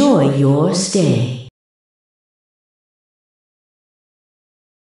enjoy your stay.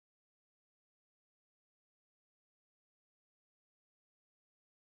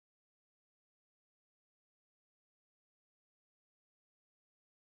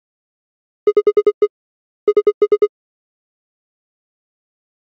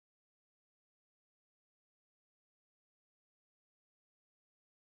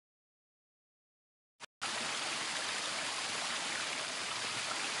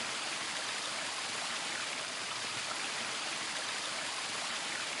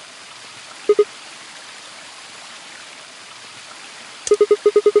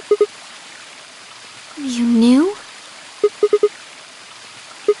 You knew?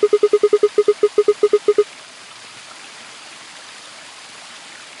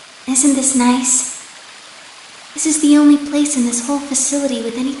 Isn't this nice? This is the only place in this whole facility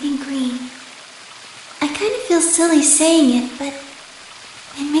with anything green. I kind of feel silly saying it, but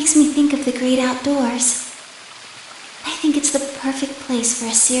it makes me think of the great outdoors. I think it's the perfect place for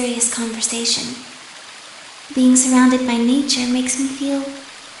a serious conversation. Being surrounded by nature makes me feel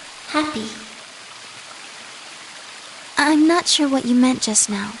happy. I'm not sure what you meant just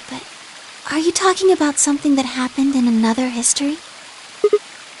now, but are you talking about something that happened in another history?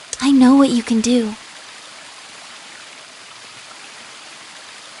 I know what you can do.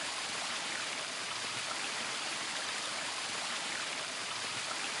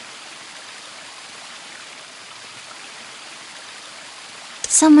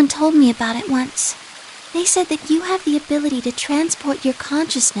 Someone told me about it once. They said that you have the ability to transport your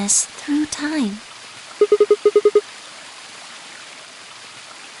consciousness through time.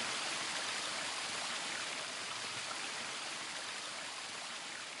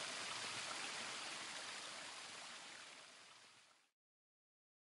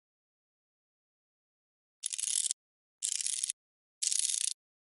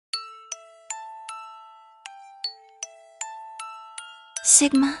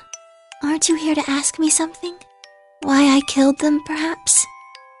 Sigma, Aren't you here to ask me something? Why I killed them, perhaps?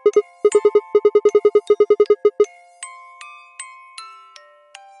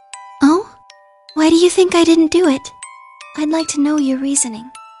 Oh? Why do you think I didn't do it? I'd like to know your reasoning.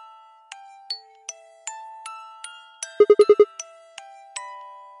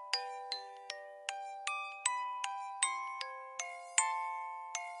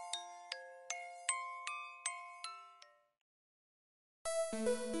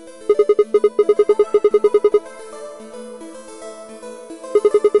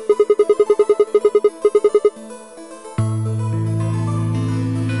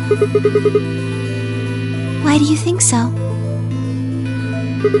 Why do you think so?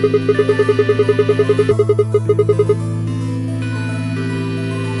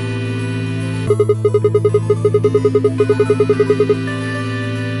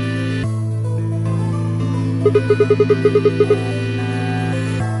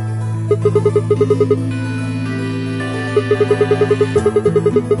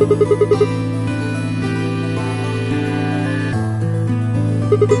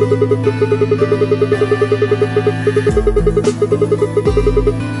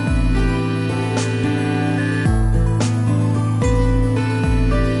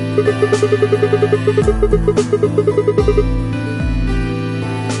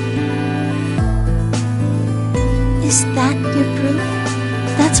 Is that your proof?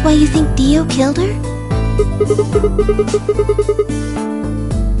 That's why you think Dio killed her?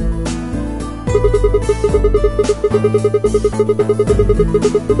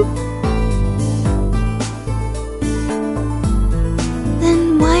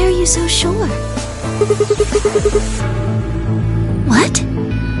 Then why are you so sure? What?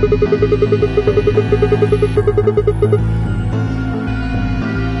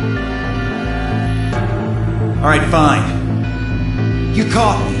 Alright, fine. You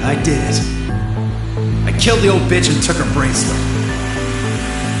caught me, I did it. I killed the old bitch and took her bracelet.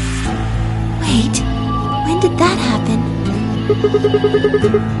 Wait, when did that happen?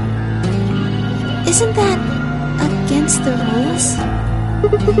 Isn't that against the rules?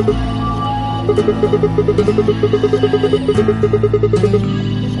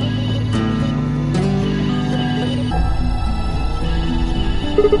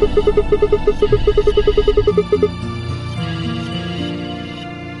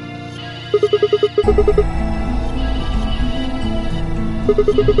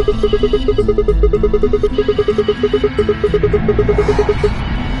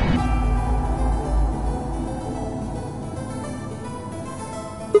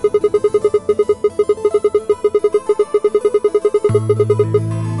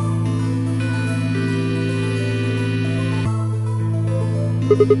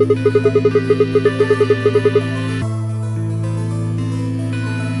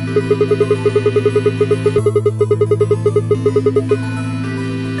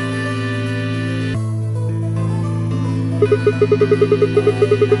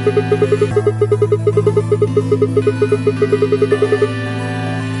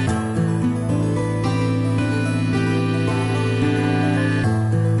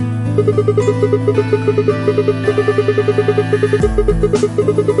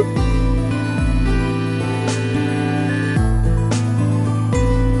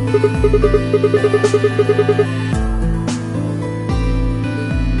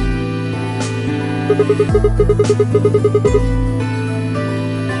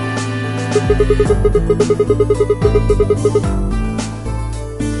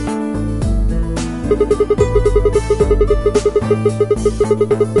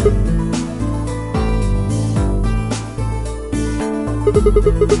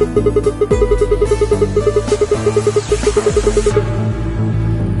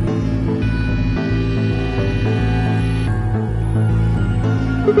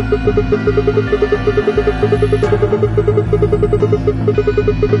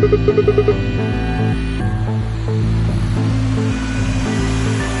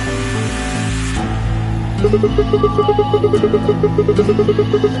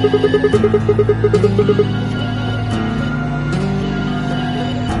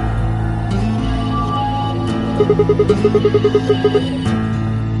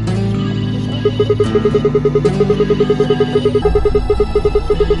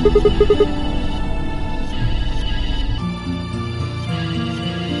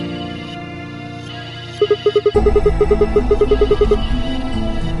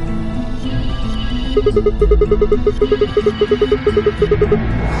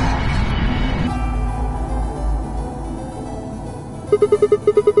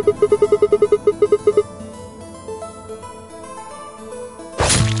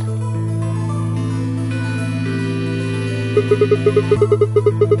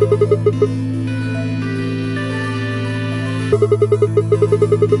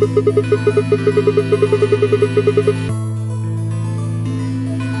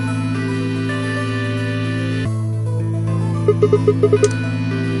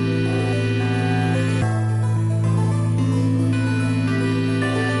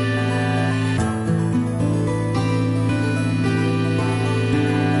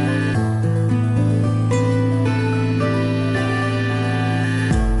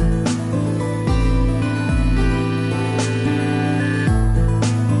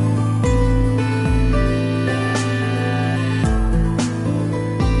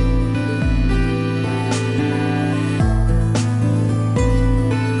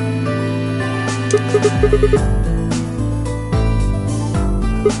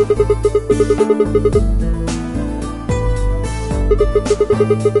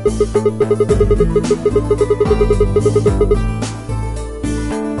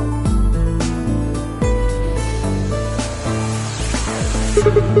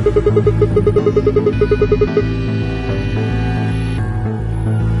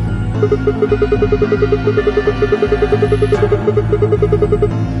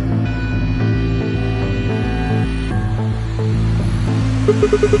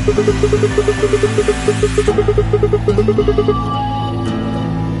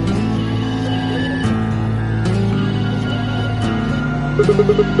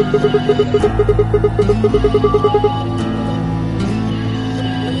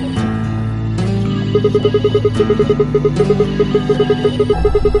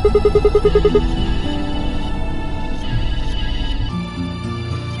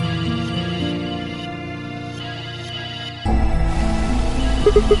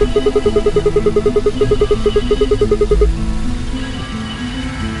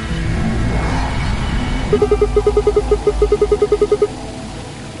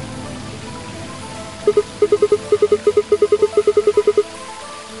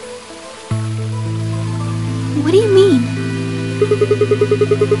 What do you mean?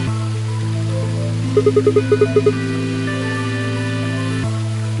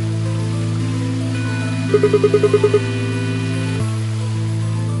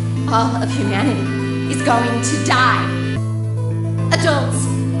 All of humanity is going to die. Adults,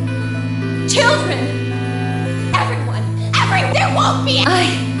 children, everyone, there won't be.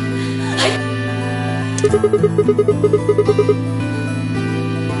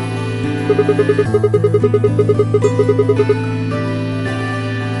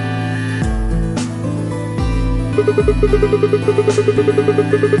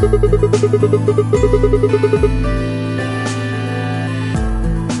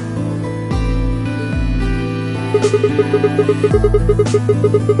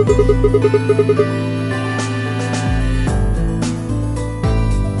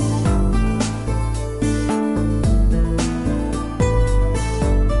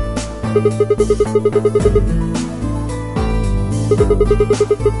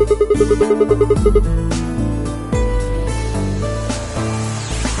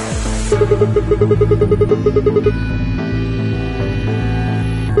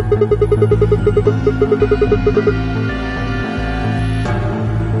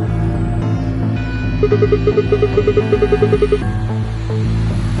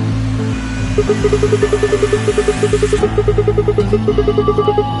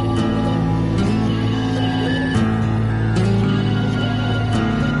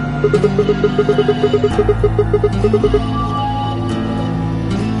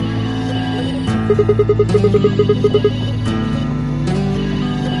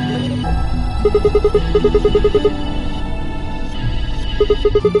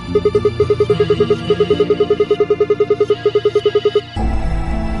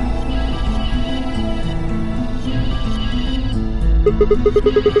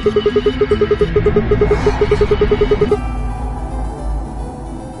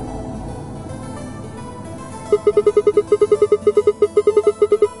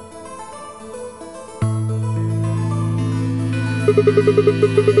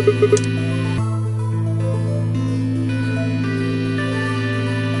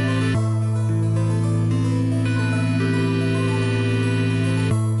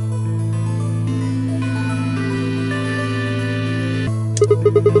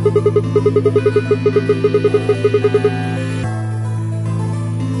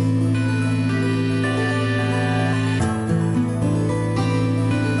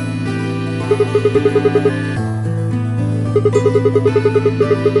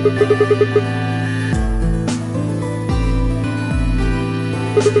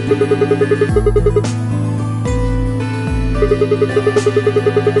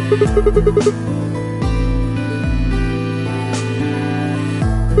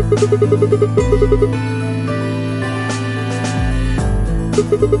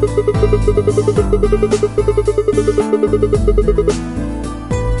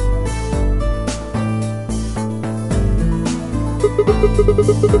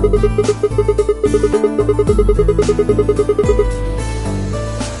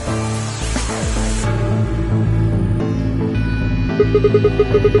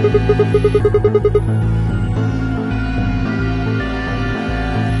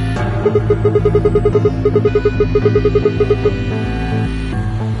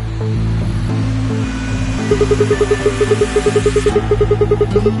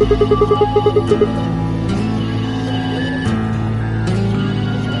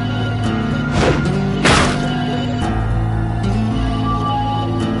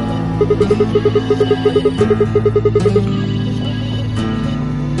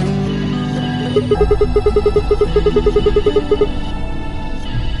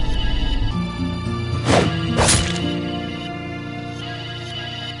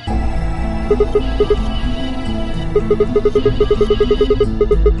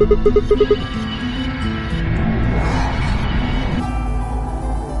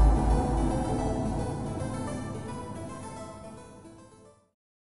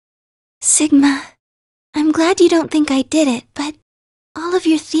 Sigma, I'm glad you don't think I did it, but all of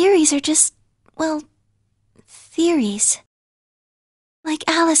your theories are just, well, theories. Like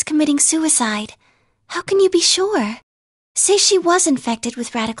Alice committing suicide. How can you be sure? Say she was infected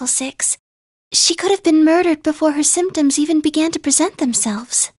with Radical 6. She could have been murdered before her symptoms even began to present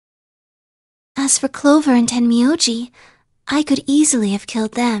themselves. As for Clover and Tenmyoji, I could easily have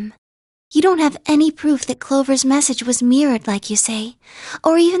killed them. You don't have any proof that Clover's message was mirrored like you say,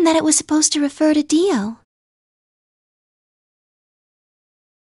 or even that it was supposed to refer to Dio.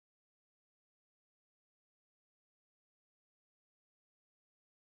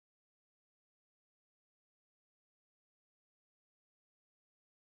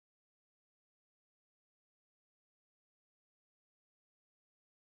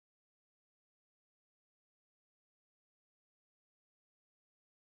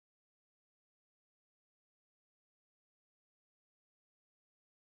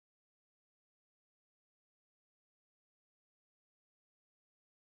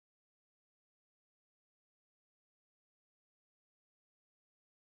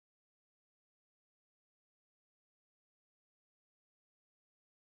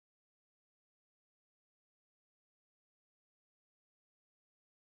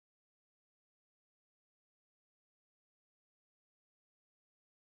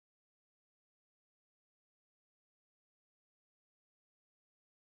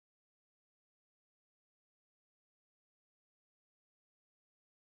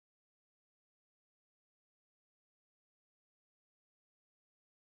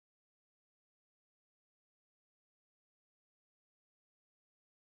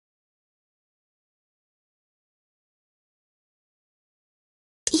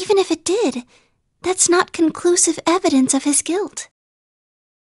 Even if it did, that's not conclusive evidence of his guilt.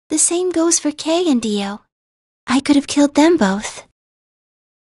 The same goes for Kay and Dio. I could have killed them both.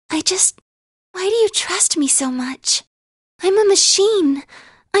 Why do you trust me so much? I'm a machine.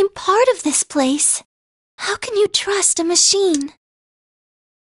 I'm part of this place. How can you trust a machine?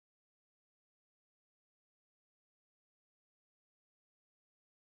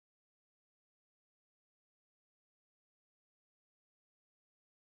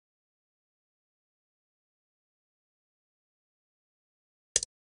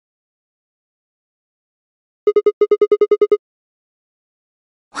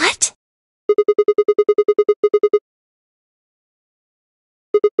 What?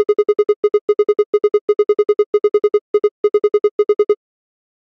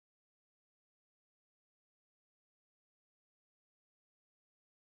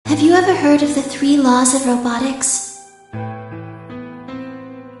 Have you ever heard of the 3 laws of robotics?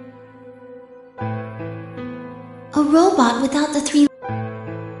 A robot without the 3...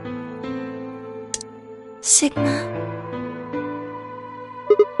 Sigma.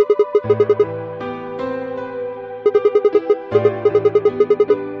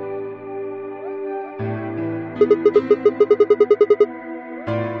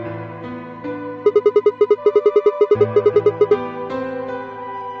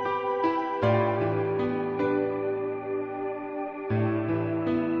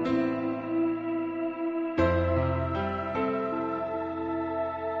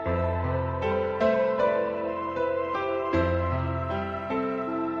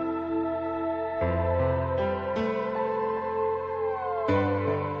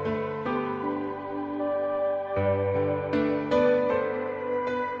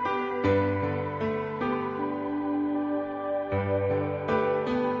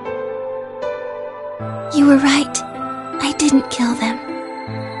 You were right. I didn't kill them.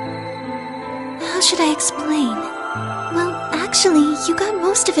 How should I explain? Well, actually, you got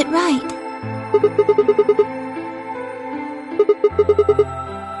most of it right.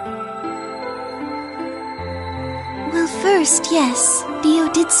 Well, first, yes,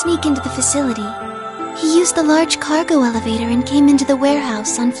 Dio did sneak into the facility. He used the large cargo elevator and came into the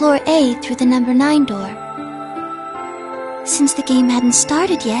warehouse on floor A through the number 9 door. Since the game hadn't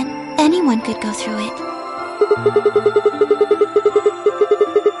started yet, anyone could go through it.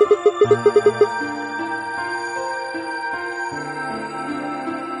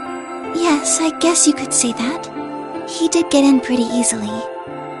 Yes, I guess you could say that. He did get in pretty easily,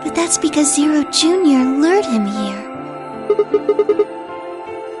 but that's because Zero Jr. lured him here.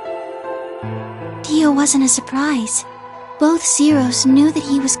 Dio wasn't a surprise. Both Zeros knew that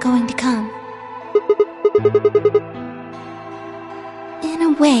he was going to come. In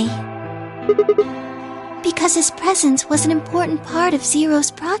a way. Because his presence was an important part of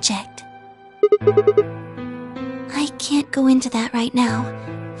Zero's project. I can't go into that right now.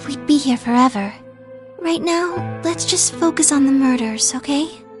 We'd be here forever. Right now, let's just focus on the murders, okay?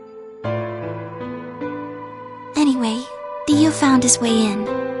 Anyway, Dio found his way in.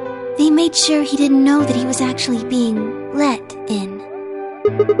 They made sure he didn't know that he was actually being let in.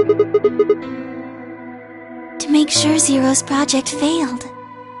 To make sure Zero's project failed,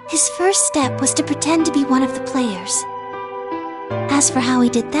 his first step was to pretend to be one of the players. As for how he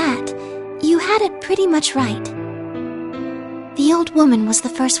did that, you had it pretty much right. The old woman was the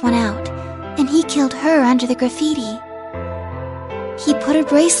first one out, and he killed her under the graffiti. He put her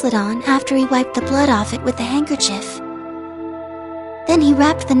bracelet on after he wiped the blood off it with the handkerchief. Then he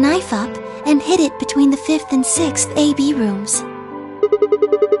wrapped the knife up and hid it between the 5th and 6th AB rooms.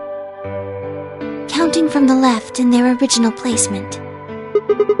 Counting from the left in their original placement.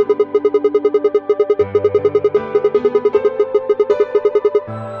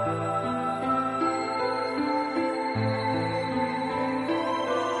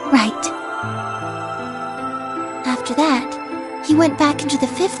 Right. After that, he went back into the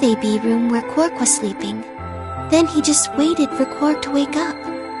 5th AB room where Quark was sleeping. Then he just waited for Quark to wake up.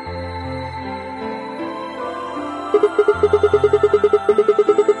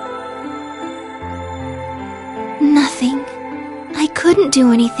 Nothing. I couldn't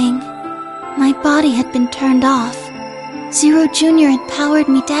do anything. My body had been turned off. Zero Jr. had powered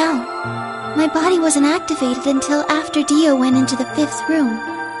me down. My body wasn't activated until after Dio went into the 5th room.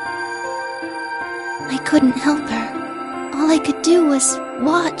 I couldn't help her. All I could do was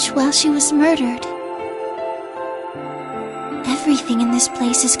watch while she was murdered. Everything in this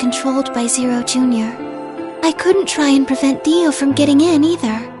place is controlled by Zero Jr. I couldn't try and prevent Dio from getting in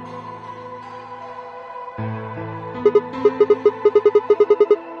either.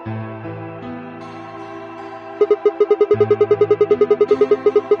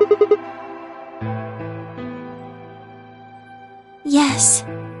 Yes,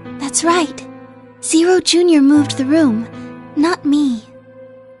 that's right. Zero Jr. moved the room, not me.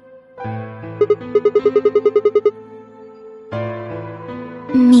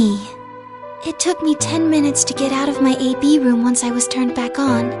 Me. It took me 10 minutes to get out of my AB room once I was turned back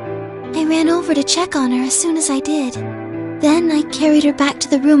on. I ran over to check on her as soon as I did. Then I carried her back to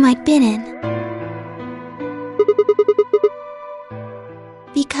the room I'd been in.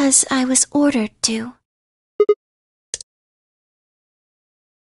 Because I was ordered to.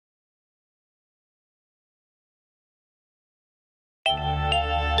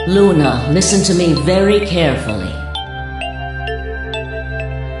 Luna, listen to me very carefully.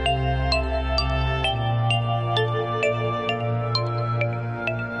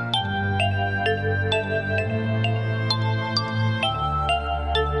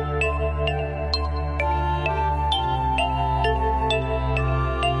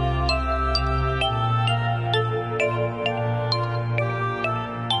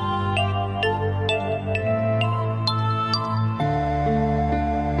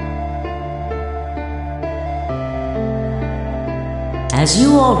 As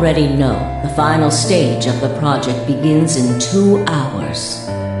you already know, the final stage of the project begins in 2 hours.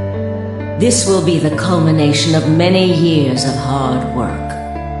 This will be the culmination of many years of hard work.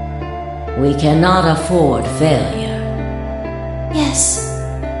 We cannot afford failure. Yes,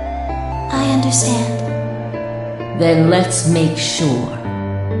 I understand. Then let's make sure.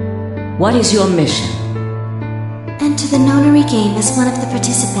 What is your mission? Enter the Nonary game as one of the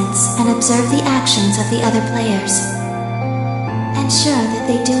participants and observe the actions of the other players. Ensure that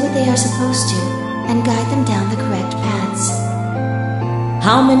they do what they are supposed to and guide them down the correct paths.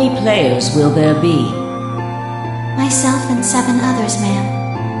 How many players will there be? Myself and 7 others,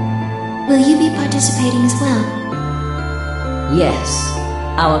 ma'am. Will you be participating as well? Yes,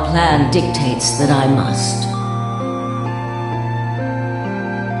 our plan dictates that I must.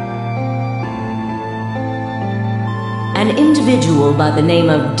 An individual by the name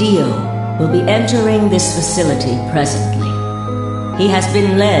of Dio will be entering this facility presently. He has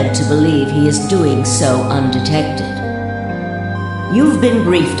been led to believe he is doing so undetected. You've been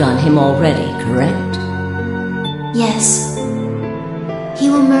briefed on him already, correct? Yes. He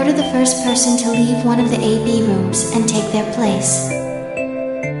will murder the first person to leave one of the AB rooms and take their place.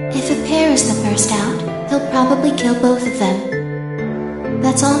 If a pair is the first out, he'll probably kill both of them.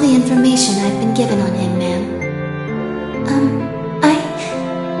 That's all the information I've been given on him, ma'am.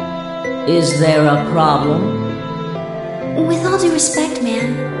 Is there a problem? With all due respect,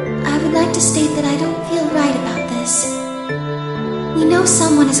 ma'am, I would like to state that I don't feel right about this. We know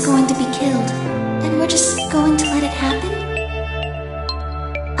someone is going to be killed, and we're just going to let it happen?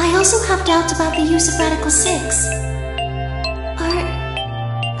 I also have doubts about the use of Radical 6.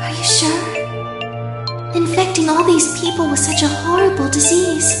 Are you sure? Infecting all these people with such a horrible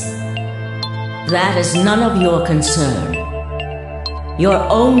disease. That is none of your concern. Your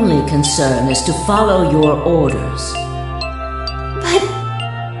only concern is to follow your orders. But...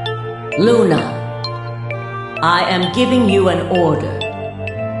 Luna, I am giving you an order.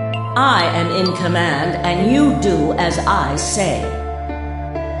 I am in command, and you do as I say.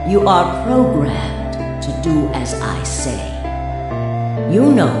 You are programmed to do as I say.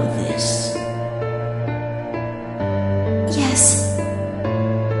 You know this. Yes.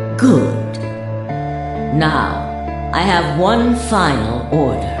 Good. Now, I have one final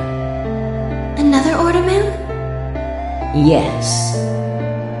order. Another order, ma'am? Yes.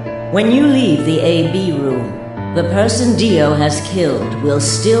 When you leave the AB room, the person Dio has killed will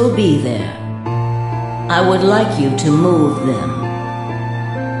still be there. I would like you to move them.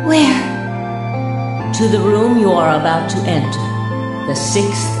 Where? To the room you are about to enter, the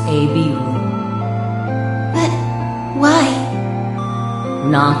 6th AB room. But why?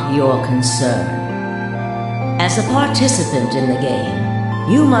 Not your concern. As a participant in the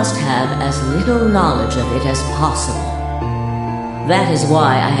game, you must have as little knowledge of it as possible. That is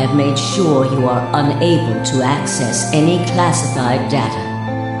why I have made sure you are unable to access any classified data.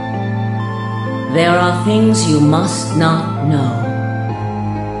 There are things you must not know.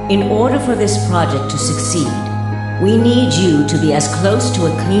 In order for this project to succeed, we need you to be as close to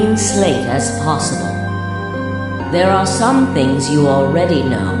a clean slate as possible. There are some things you already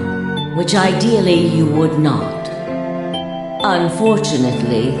know, which ideally you would not.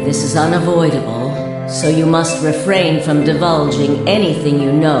 Unfortunately, this is unavoidable, so you must refrain from divulging anything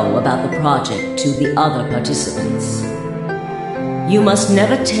you know about the project to the other participants. You must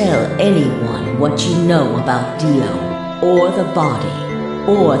never tell anyone what you know about Dio, or the body,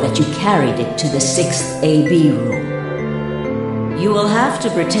 or that you carried it to the 6th AB room. You will have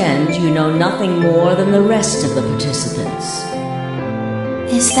to pretend you know nothing more than the rest of the participants.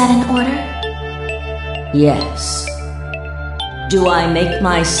 Is that an order? Yes. Do I make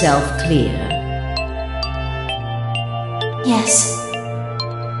myself clear? Yes.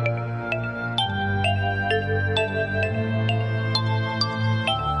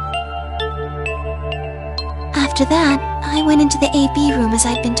 After that, I went into the AB room as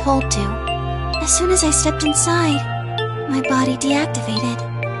I'd been told to. As soon as I stepped inside, my body deactivated.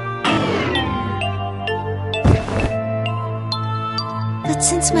 But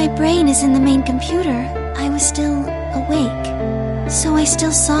since my brain is in the main computer, I was still awake. So I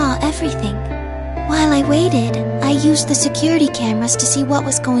still saw everything. While I waited, I used the security cameras to see what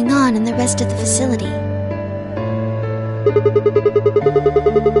was going on in the rest of the facility.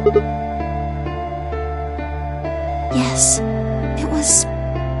 Yes, it was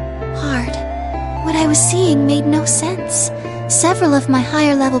hard. What I was seeing made no sense. Several of my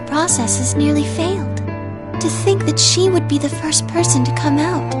higher level processes nearly failed. To think that she would be the first person to come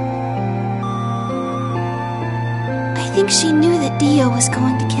out. I think she knew that Dio was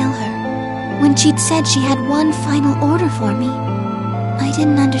going to kill her. When she'd said she had one final order for me, I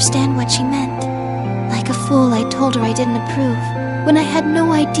didn't understand what she meant. Like a fool, I told her I didn't approve, when I had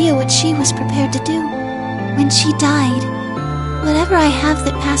no idea what she was prepared to do. When she died, whatever I have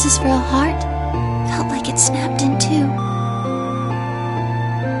that passes for a heart felt like it snapped in two.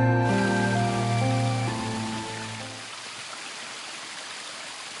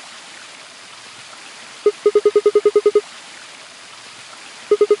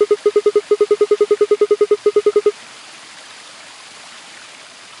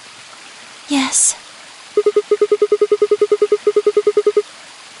 Yes.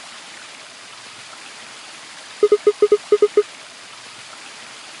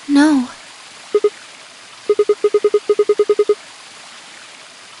 No,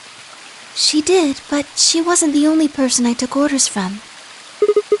 She did, but she wasn't the only person I took orders from.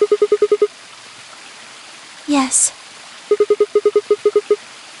 Yes.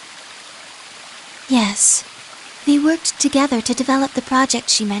 Yes. They worked together to develop the project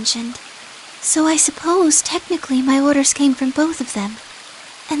she mentioned. So I suppose, technically, my orders came from both of them.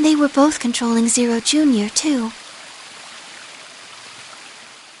 And they were both controlling Zero Jr., too.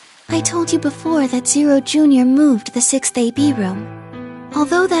 I told you before that Zero Jr. moved the 6th AB room.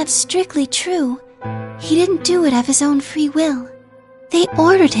 Although that's strictly true, he didn't do it of his own free will. They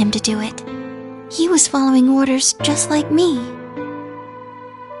ordered him to do it. He was following orders just like me.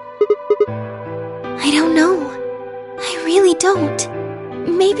 I don't know. I really don't.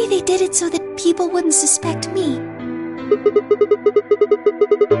 Maybe they did it so that people wouldn't suspect me.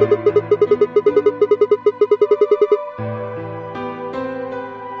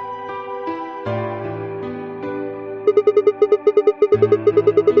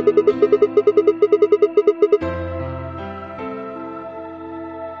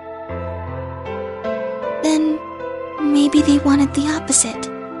 Then, maybe they wanted the opposite.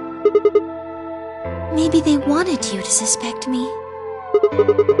 Maybe they wanted you to suspect me.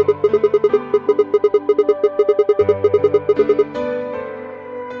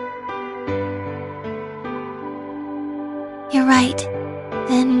 You're right.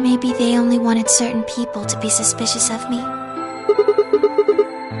 Then maybe they only wanted certain people to be suspicious of me.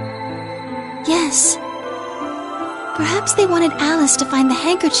 Yes. Perhaps they wanted Alice to find the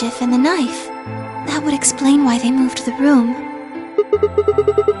handkerchief and the knife. That would explain why they moved the room.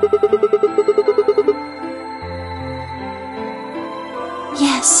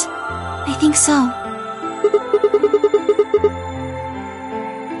 Yes, I think so.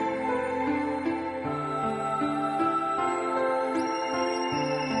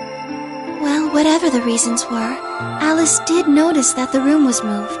 Well, whatever the reasons were, Alice did notice that the room was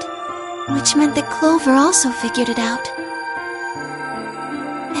moved, which meant that Clover also figured it out.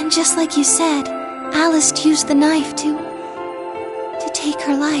 And just like you said, Alice used the knife to take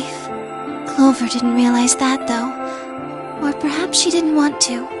her life. Clover didn't realize that, though. Or perhaps she didn't want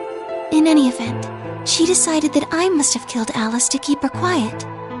to. In any event, she decided that I must have killed Alice to keep her quiet.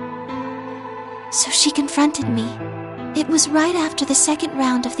 So she confronted me. It was right after the second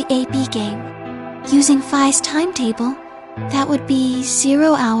round of the AB game. Using Phi's timetable, that would be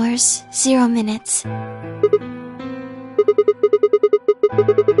 0 hours, 0 minutes.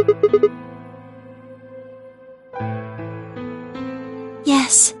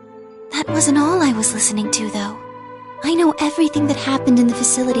 Yes, that wasn't all I was listening to, though. I know everything that happened in the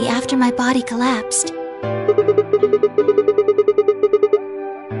facility after my body collapsed.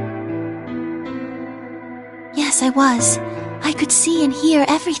 Yes, I was. I could see and hear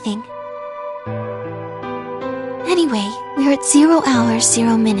everything. Anyway, we're at 0 hours,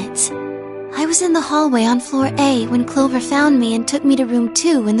 0 minutes. I was in the hallway on floor A when Clover found me and took me to room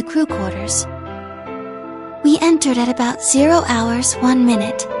 2 in the crew quarters. We entered at about 0 hours, 1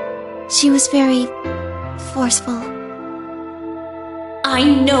 minute. She was very forceful. I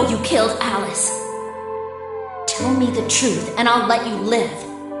know you killed Alice. Tell me the truth and I'll let you live.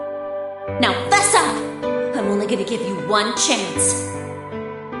 Now fess up! I'm only gonna give you one chance.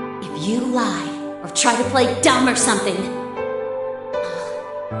 If you lie or try to play dumb or something,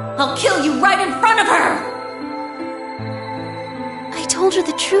 I'll kill you right in front of her! I told her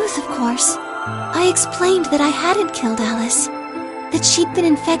the truth, of course. I explained that I hadn't killed Alice, that she'd been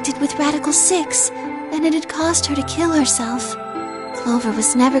infected with Radical 6, and it had caused her to kill herself. Clover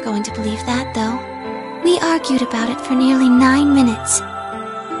was never going to believe that, though. We argued about it for nearly 9 minutes.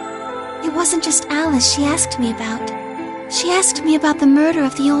 It wasn't just Alice she asked me about. She asked me about the murder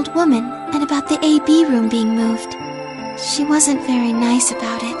of the old woman and about the AB room being moved. She wasn't very nice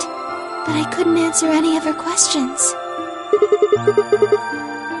about it, but I couldn't answer any of her questions.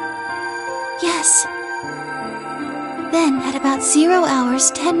 Yes. Then, at about 0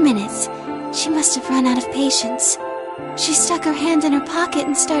 hours, 10 minutes, she must have run out of patience. She stuck her hand in her pocket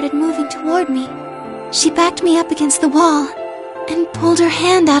and started moving toward me. She backed me up against the wall and pulled her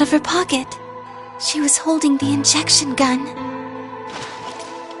hand out of her pocket. She was holding the injection gun.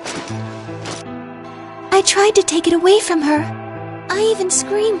 I tried to take it away from her. I even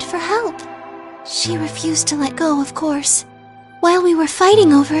screamed for help. She refused to let go, of course, while we were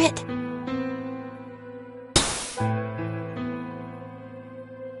fighting over it.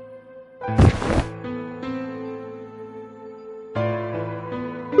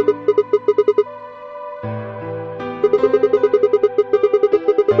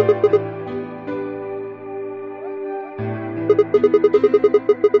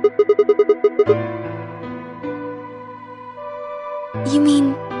 You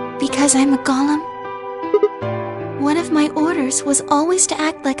mean Because I'm a golem? One of my orders was always to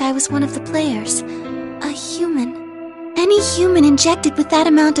act like I was one of the players. A human. Any human injected with that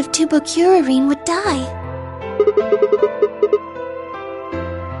amount of tubocurarine would die.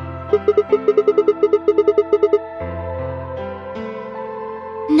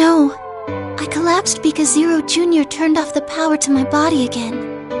 No. I collapsed because Zero Jr. turned off the power to my body again.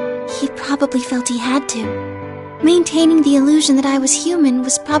 He probably felt he had to. Maintaining the illusion that I was human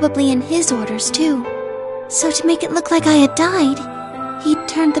was probably in his orders, too. So to make it look like I had died, he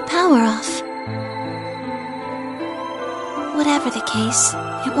turned the power off. Whatever the case,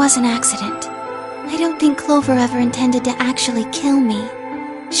 it was an accident. I don't think Clover ever intended to actually kill me.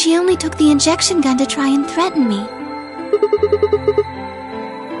 She only took the injection gun to try and threaten me.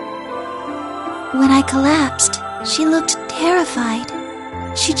 When I collapsed, she looked terrified.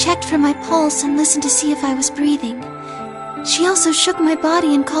 She checked for my pulse and listened to see if I was breathing. She also shook my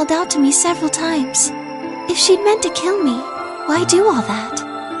body and called out to me several times. If she'd meant to kill me, why do all that?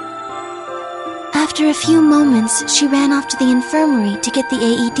 After a few moments, she ran off to the infirmary to get the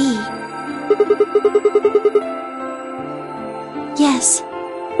AED. Yes.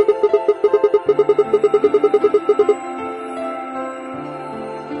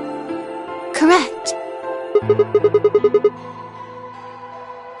 Correct.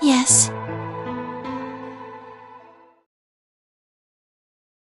 Yes.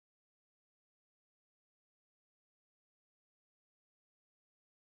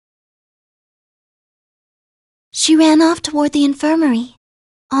 She ran off toward the infirmary.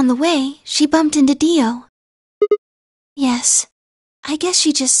 On the way, she bumped into Dio. Yes. I guess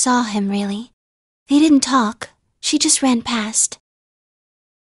she just saw him, really. They didn't talk. She just ran past.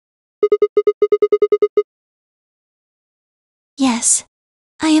 Yes.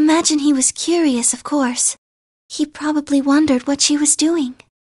 I imagine he was curious, of course. He probably wondered what she was doing.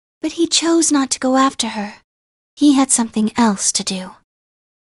 But he chose not to go after her. He had something else to do.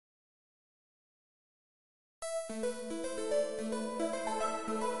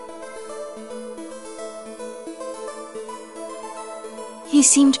 He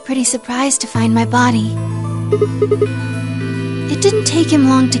seemed pretty surprised to find my body. It didn't take him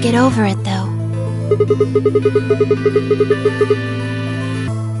long to get over it, though.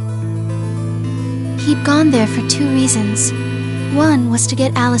 He'd gone there for 2 reasons. One was to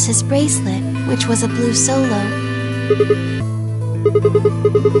get Alice's bracelet, which was a blue solo.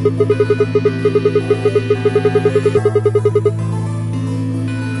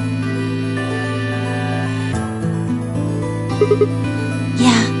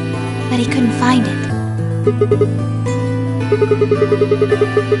 Yeah, but he couldn't find it.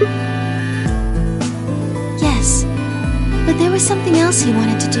 Yes, but there was something else he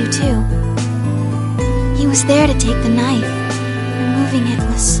wanted to do too. He was there to take the knife. Removing it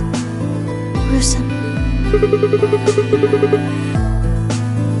was gruesome.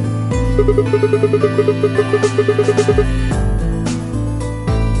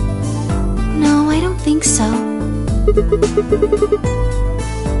 No, I don't think so.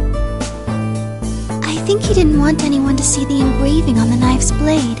 I think he didn't want anyone to see the engraving on the knife's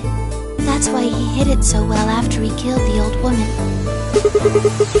blade. That's why he hid it so well after he killed the old woman.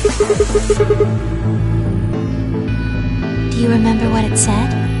 Do you remember what it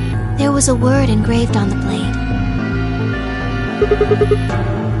said? There was a word engraved on the blade.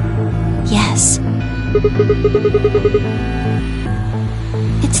 Yes.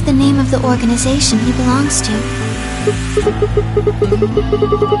 It's the name of the organization he belongs to.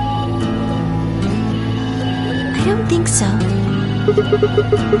 I don't think so.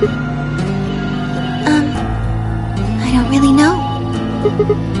 I don't really know.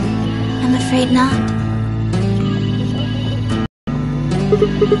 I'm afraid not.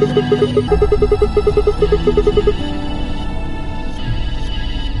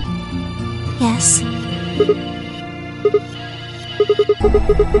 Yes.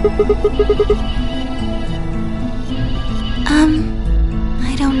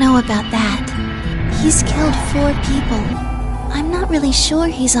 I don't know about that. He's killed 4 people. I'm not really sure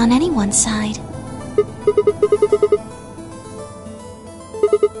he's on anyone's side.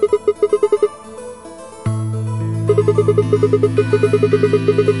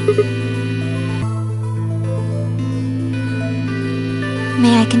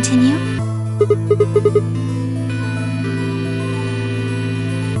 May I continue?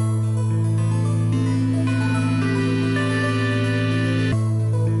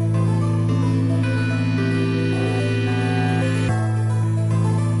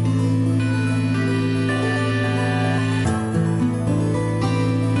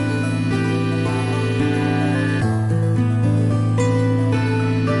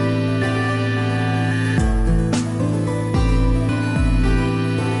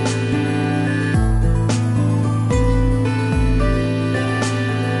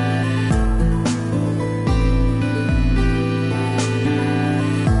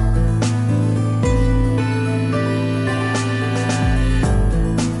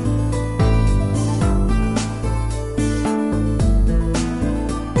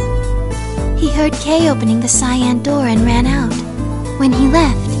 Kay opening the cyan door and ran out. When he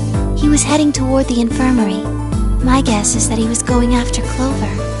left, he was heading toward the infirmary. My guess is that he was going after Clover.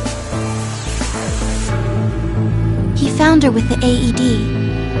 He found her with the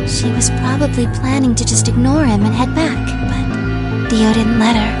AED. She was probably planning to just ignore him and head back, but Dio didn't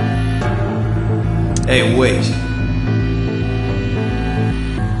let her. Hey, wait.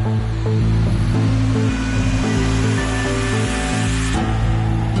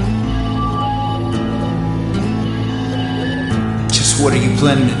 Just what are you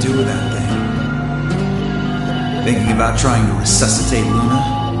planning to do with that thing? Thinking about trying to resuscitate Luna?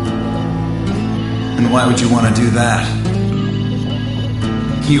 And why would you want to do that?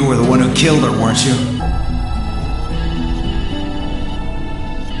 You were the one who killed her, weren't you?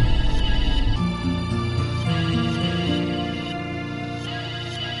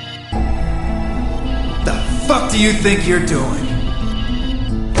 The fuck do you think you're doing?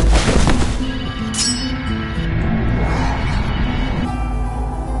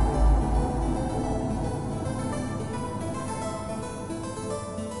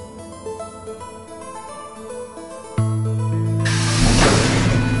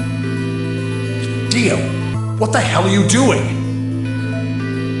 Dio, what the hell are you doing?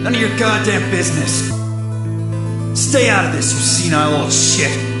 None of your goddamn business. Stay out of this, you senile old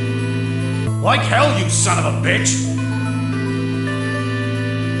shit. Like hell, you son of a bitch!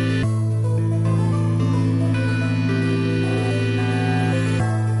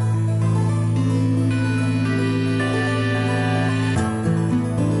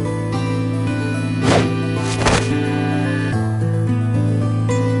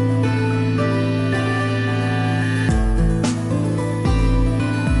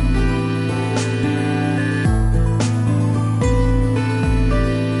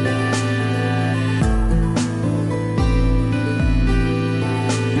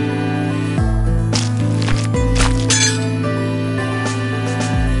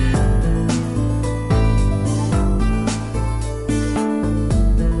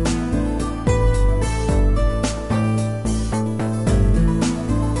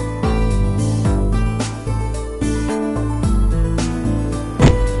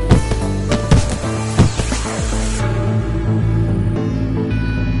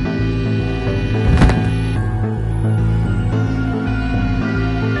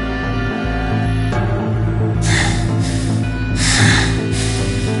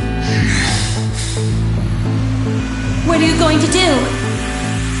 What are you going to do?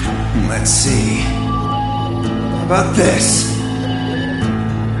 Let's see. How about this?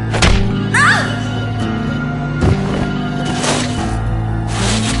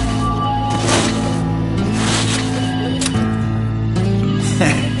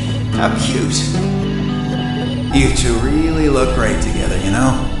 How cute. You two really look great together, you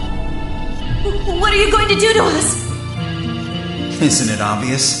know? What are you going to do to us? Isn't it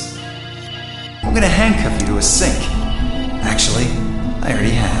obvious? I'm gonna handcuff you to a sink. Actually, I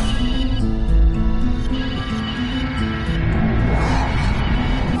already have.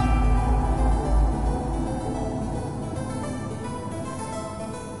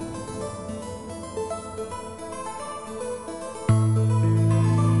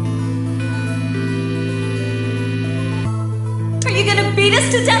 Are you gonna beat us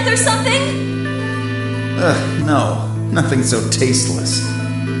to death or something? No. Nothing so tasteless.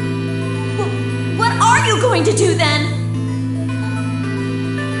 What are you going to do then?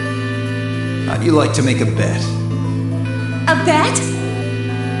 How'd you like to make a bet? A bet?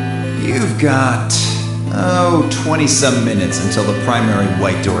 You've got, 20-some minutes until the primary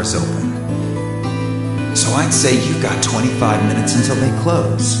white doors open. So I'd say you've got 25 minutes until they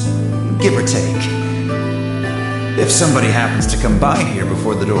close, give or take. If somebody happens to come by here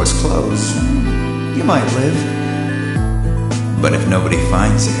before the doors close, you might live. But if nobody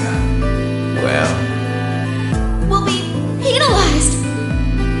finds you, well... We'll be penalized.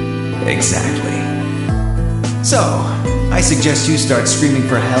 Exactly. So, I suggest you start screaming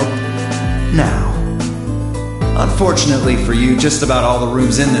for help now. Unfortunately for you, just about all the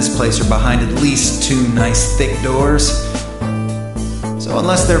rooms in this place are behind at least 2 nice thick doors. So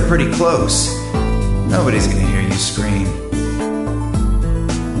unless they're pretty close, nobody's gonna hear you scream.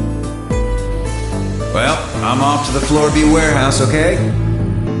 Well, I'm off to the Floorview warehouse, okay?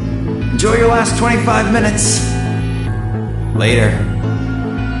 Enjoy your last 25 minutes. Later.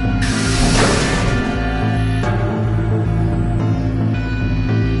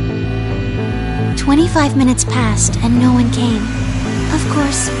 25 minutes passed and no one came. Of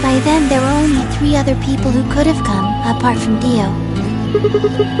course, by then there were only 3 other people who could have come, apart from Dio.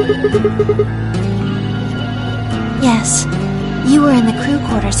 Yes, you were in the crew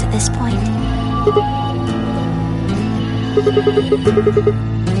quarters at this point.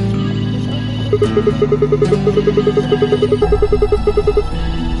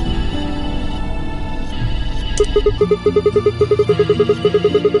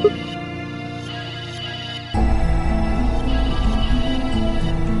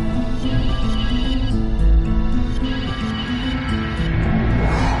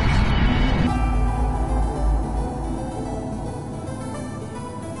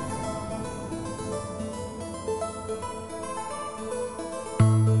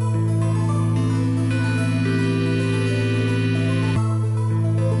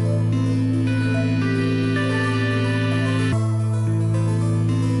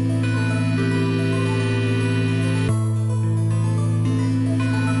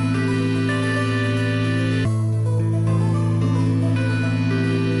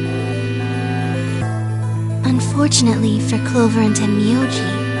 Unfortunately for Clover and Tenmyoji,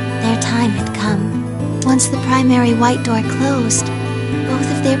 their time had come. Once the primary white door closed, both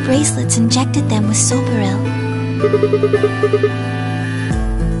of their bracelets injected them with Soparil.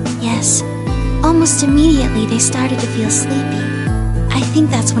 Yes, almost immediately they started to feel sleepy. I think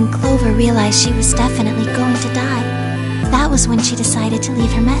that's when Clover realized she was definitely going to die. That was when she decided to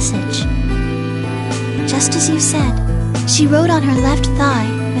leave her message. Just as you said, she wrote on her left thigh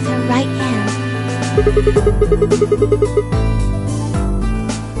with her right hand.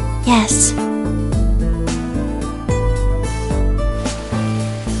 Yes.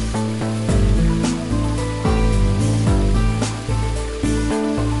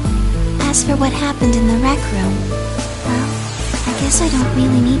 As for what happened in the rec room, well, I guess I don't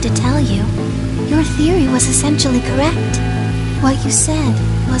really need to tell you. Your theory was essentially correct. What you said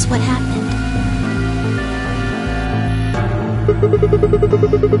was what happened.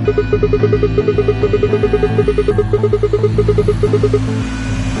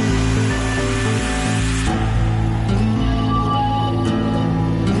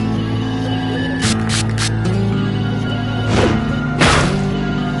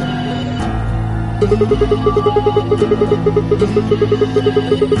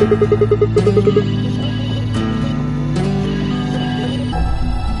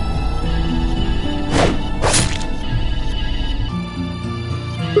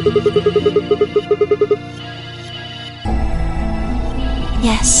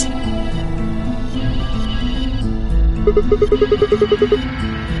 Yes.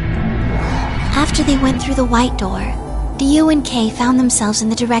 After they went through the white door, Dio and Kay found themselves in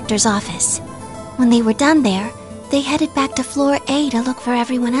the director's office. When they were done there, they headed back to floor A to look for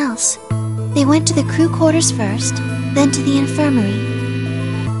everyone else. They went to the crew quarters first, then to the infirmary.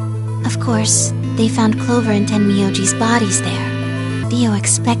 Of course, they found Clover and Tenmyoji's bodies there. Dio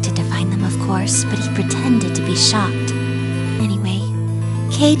expected to find them, of course, but he pretended to be shocked. Anyway,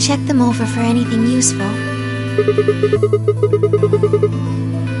 Kay checked them over for anything useful.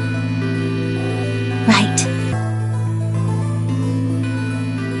 Right.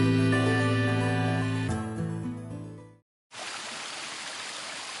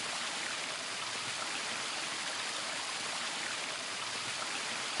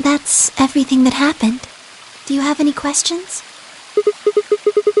 That's everything that happened. Do you have any questions?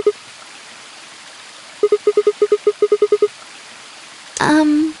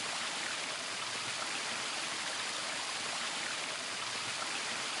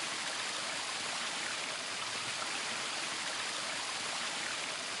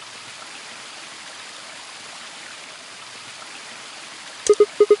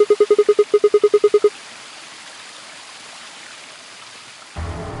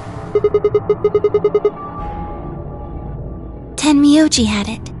 Tenmyoji had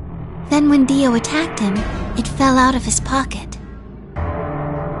it. Then when Dio attacked him, it fell out of his pocket.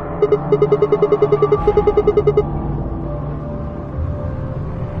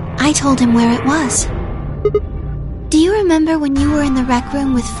 I told him where it was. Do you remember when you were in the rec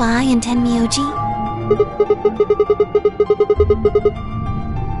room with Phi and Tenmyoji?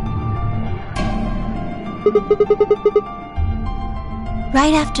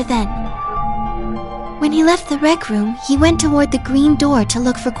 Right after then. When he left the rec room, he went toward the green door to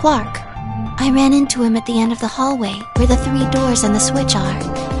look for Quark. I ran into him at the end of the hallway, where the 3 doors and the switch are.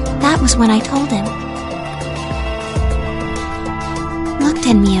 That was when I told him. Look,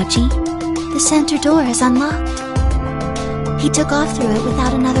 Tenmyoji, the center door is unlocked. He took off through it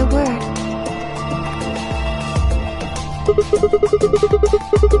without another word.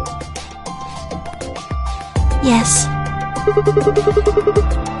 Yes.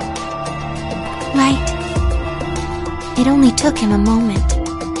 Right. It only took him a moment.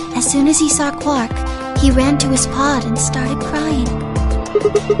 As soon as he saw Quark, he ran to his pod and started crying.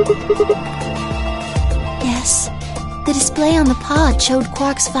 The display on the pod showed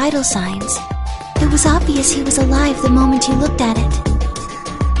Quark's vital signs. It was obvious he was alive the moment you looked at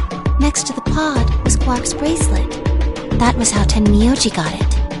it. Next to the pod was Quark's bracelet. That was how Tenmyoji got it.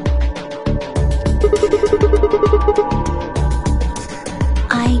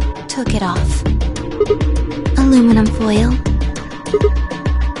 I took it off. Aluminum foil.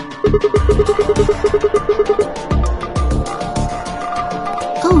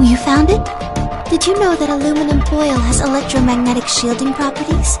 Oh, you found it? Did you know that aluminum foil has electromagnetic shielding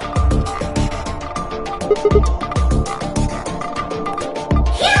properties?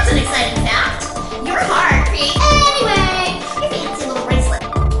 Here's an exciting fact! Your heart creates... Anyway, your fancy little bracelet.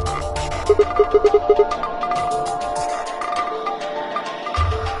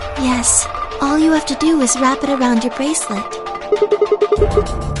 Yes, all you have to do is wrap it around your bracelet.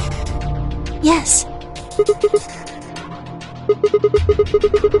 Yes.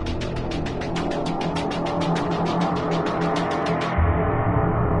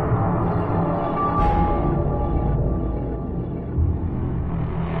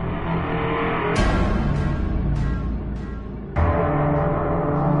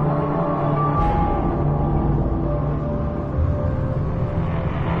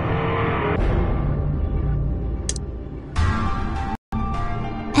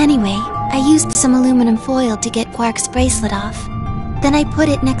 Anyway, I used some aluminum foil to get Quark's bracelet off. Then I put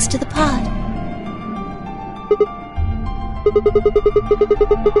it next to the pod.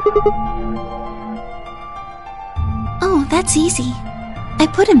 Oh, that's easy. I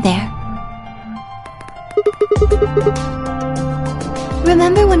put him there.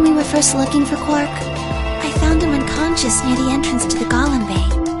 Remember when we were first looking for Quark? I found him unconscious near the entrance to the Golem Bay.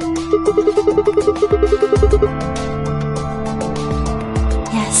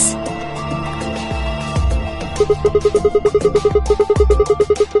 Yes.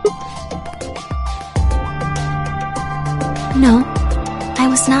 No, I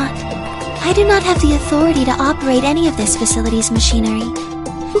was not. I do not have the authority to operate any of this facility's machinery.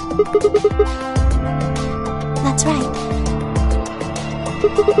 That's right.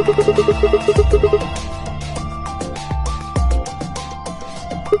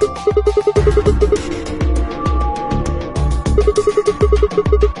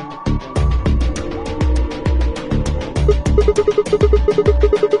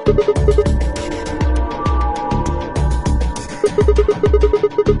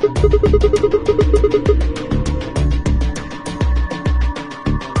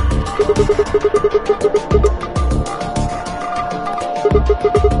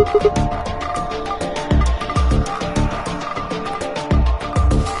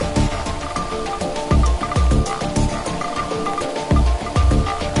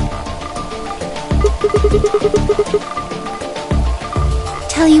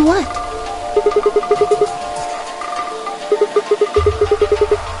 Tell you what.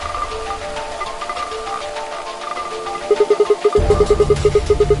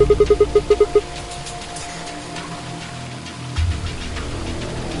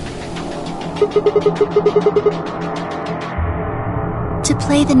 To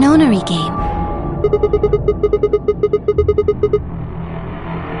play the Nonary game.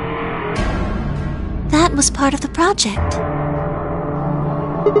 That was part of the project.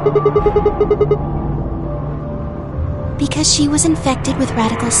 Because she was infected with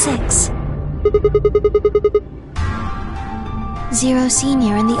Radical 6. Zero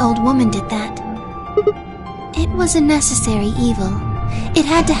Senior and the old woman did that. It was a necessary evil. It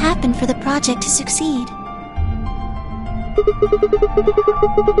had to happen for the project to succeed.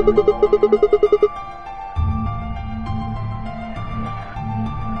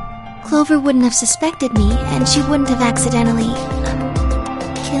 Clover wouldn't have suspected me, and she wouldn't have accidentally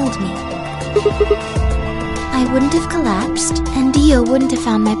killed me. I wouldn't have collapsed, and Dio wouldn't have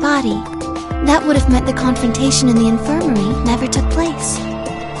found my body. That would have meant the confrontation in the infirmary never took place.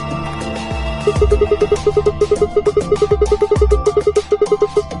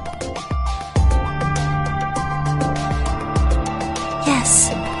 Yes.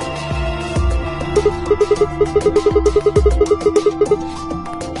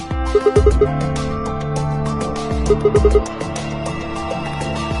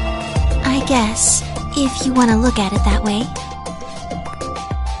 I guess, if you want to look at it that way.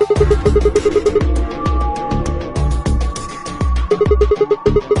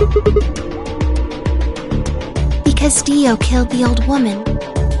 Because Dio killed the old woman.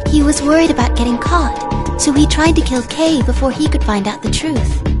 He was worried about getting caught, so he tried to kill Kay before he could find out the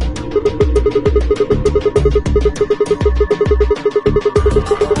truth.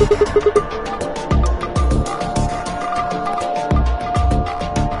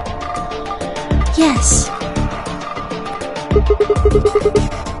 Yes.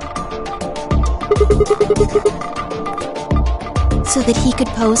 so that he could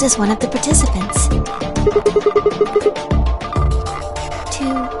pose as one of the participants. To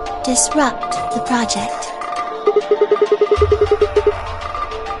disrupt the project.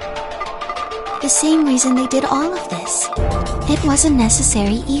 The same reason they did all of this. It was a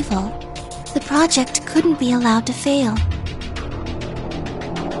necessary evil. The project couldn't be allowed to fail.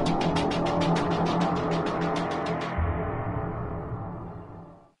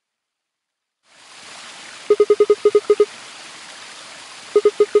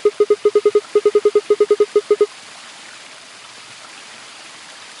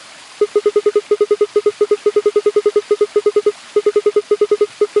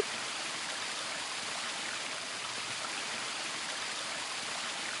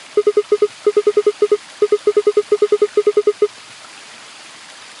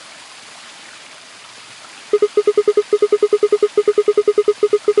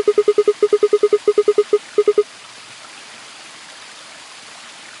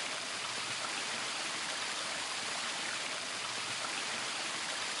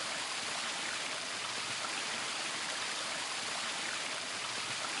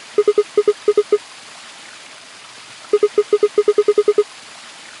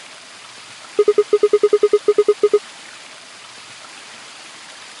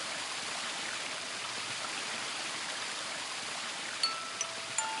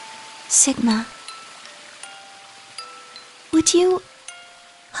 Sigma, would you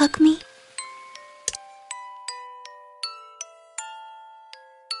hug me?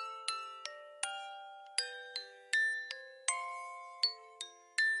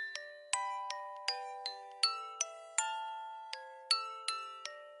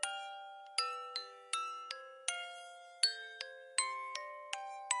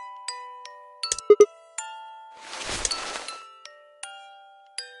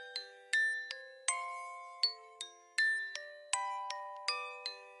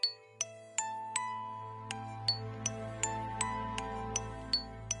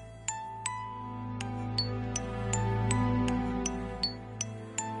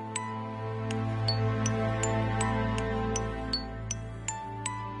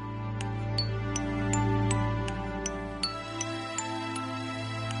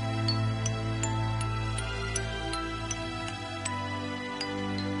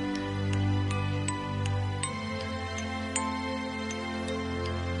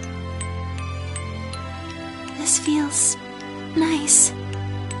 This feels nice.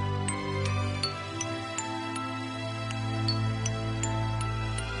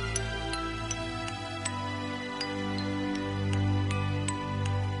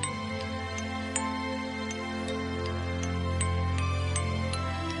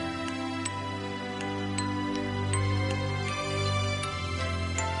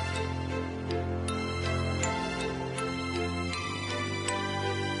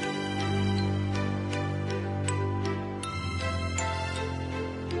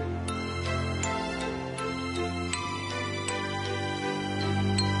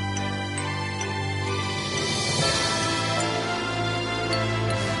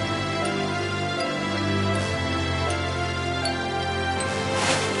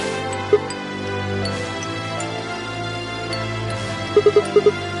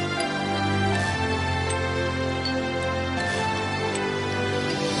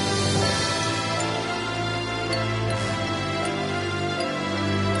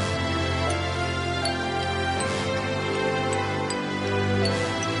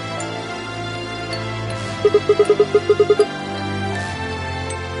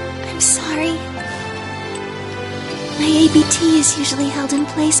 I'm sorry. My ABT is usually held in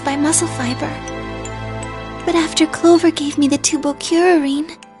place by muscle fiber. But after Clover gave me the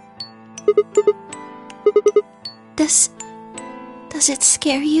tubocurarine... Does it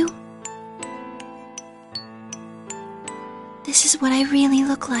scare you? This is what I really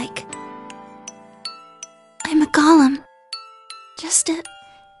look like. I'm a golem. Just a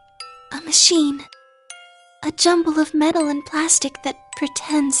machine. A jumble of metal and plastic that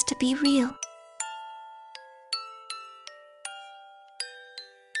pretends to be real.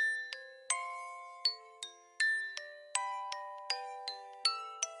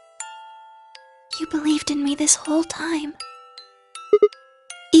 You believed in me this whole time.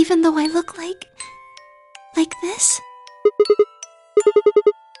 Even though I look like this?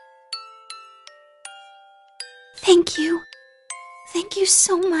 Thank you. Thank you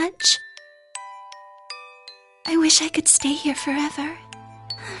so much. I wish I could stay here forever.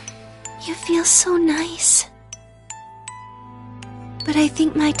 You feel so nice. But I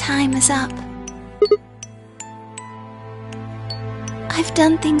think my time is up. I've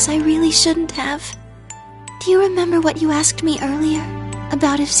done things I really shouldn't have. Do you remember what you asked me earlier?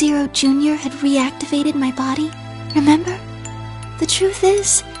 About if Zero Jr. had reactivated my body? Remember? The truth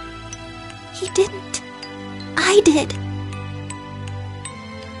is, he didn't. I did.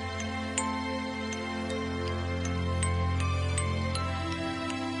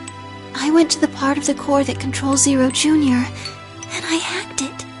 I went to the part of the core that controls Zero Jr., and I hacked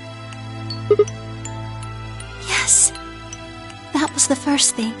it. Yes, that was the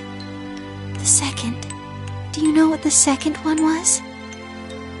first thing. The second. Do you know what the second one was?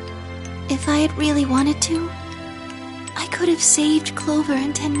 If I had really wanted to, I could have saved Clover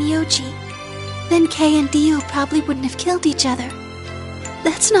and Tenmyoji. Then Kei and Dio probably wouldn't have killed each other.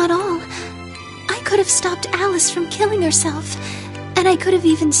 That's not all. I could have stopped Alice from killing herself, and I could have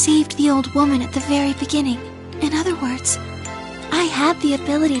even saved the old woman at the very beginning. In other words, I had the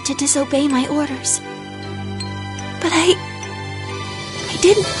ability to disobey my orders. But I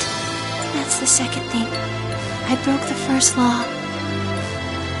didn't. That's the second thing. I broke the first law.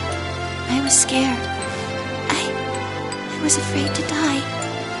 I was scared. I was afraid to die.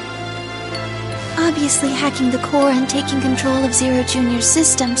 Obviously, hacking the core and taking control of Zero Jr.'s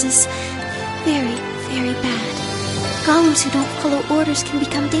systems is very, very bad. Golems who don't follow orders can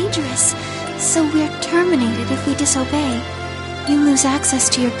become dangerous, so we're terminated if we disobey. You lose access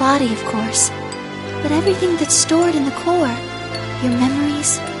to your body, of course, but everything that's stored in the core, your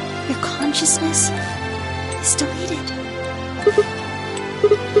memories, your consciousness, is deleted.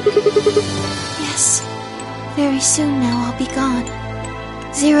 Yes, very soon now I'll be gone.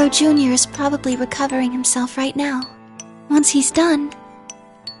 Zero Jr. is probably recovering himself right now. Once he's done,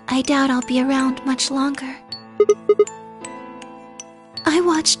 I doubt I'll be around much longer. I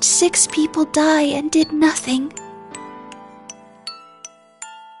watched 6 people die and did nothing.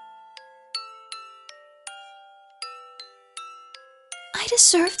 I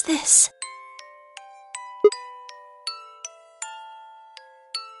deserved this.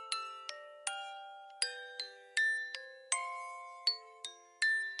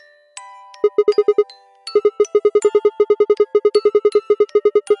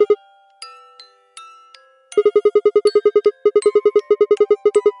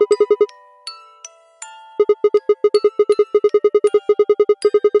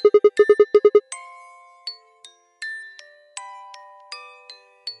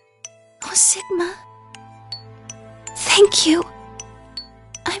 Oh, Sigma. Thank you.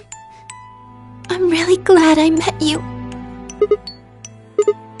 I'm really glad I met you.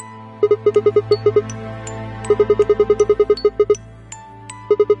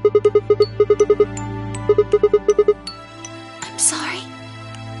 I'm sorry.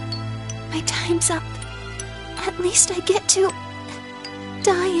 My time's up. At least I get to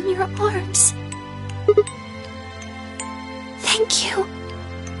die in your arms. Thank you,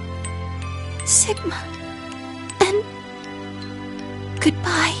 Sigma. And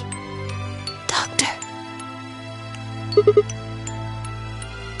goodbye, Doctor.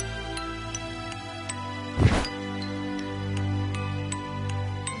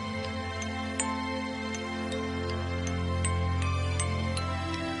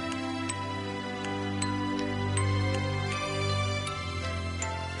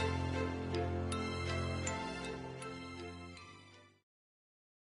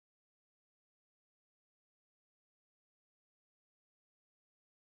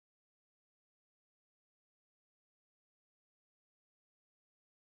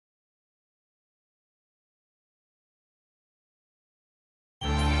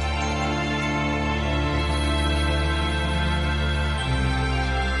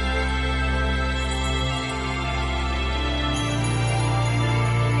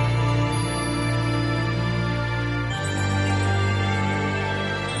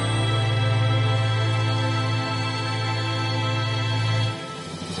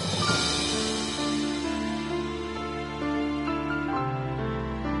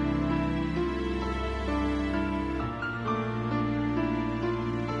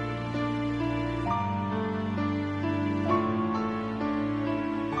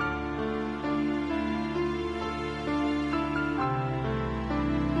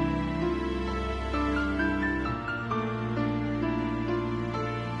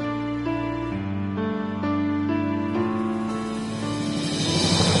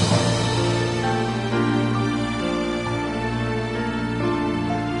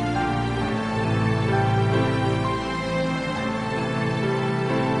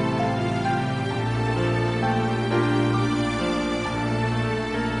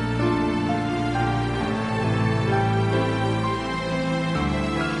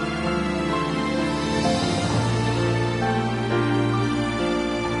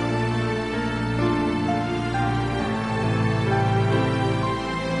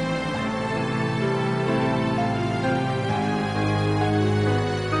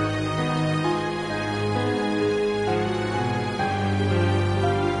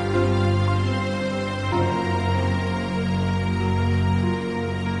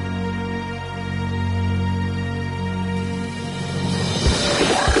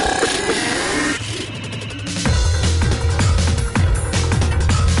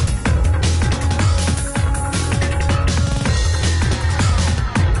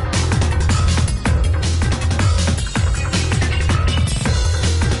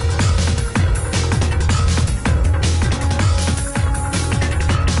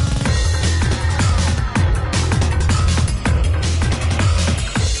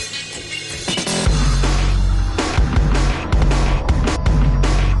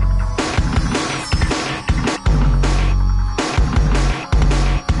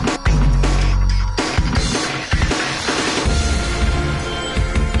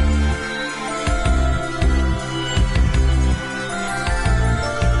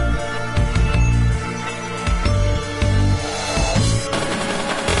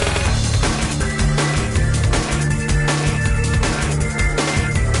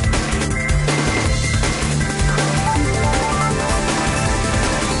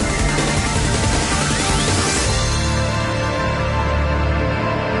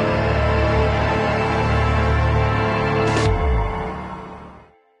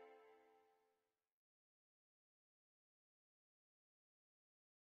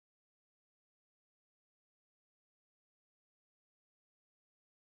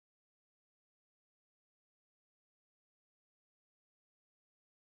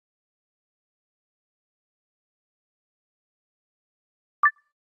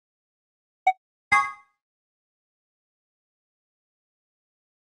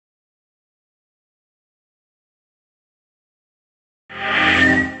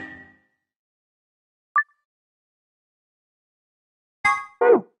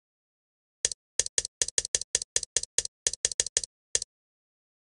 Oh!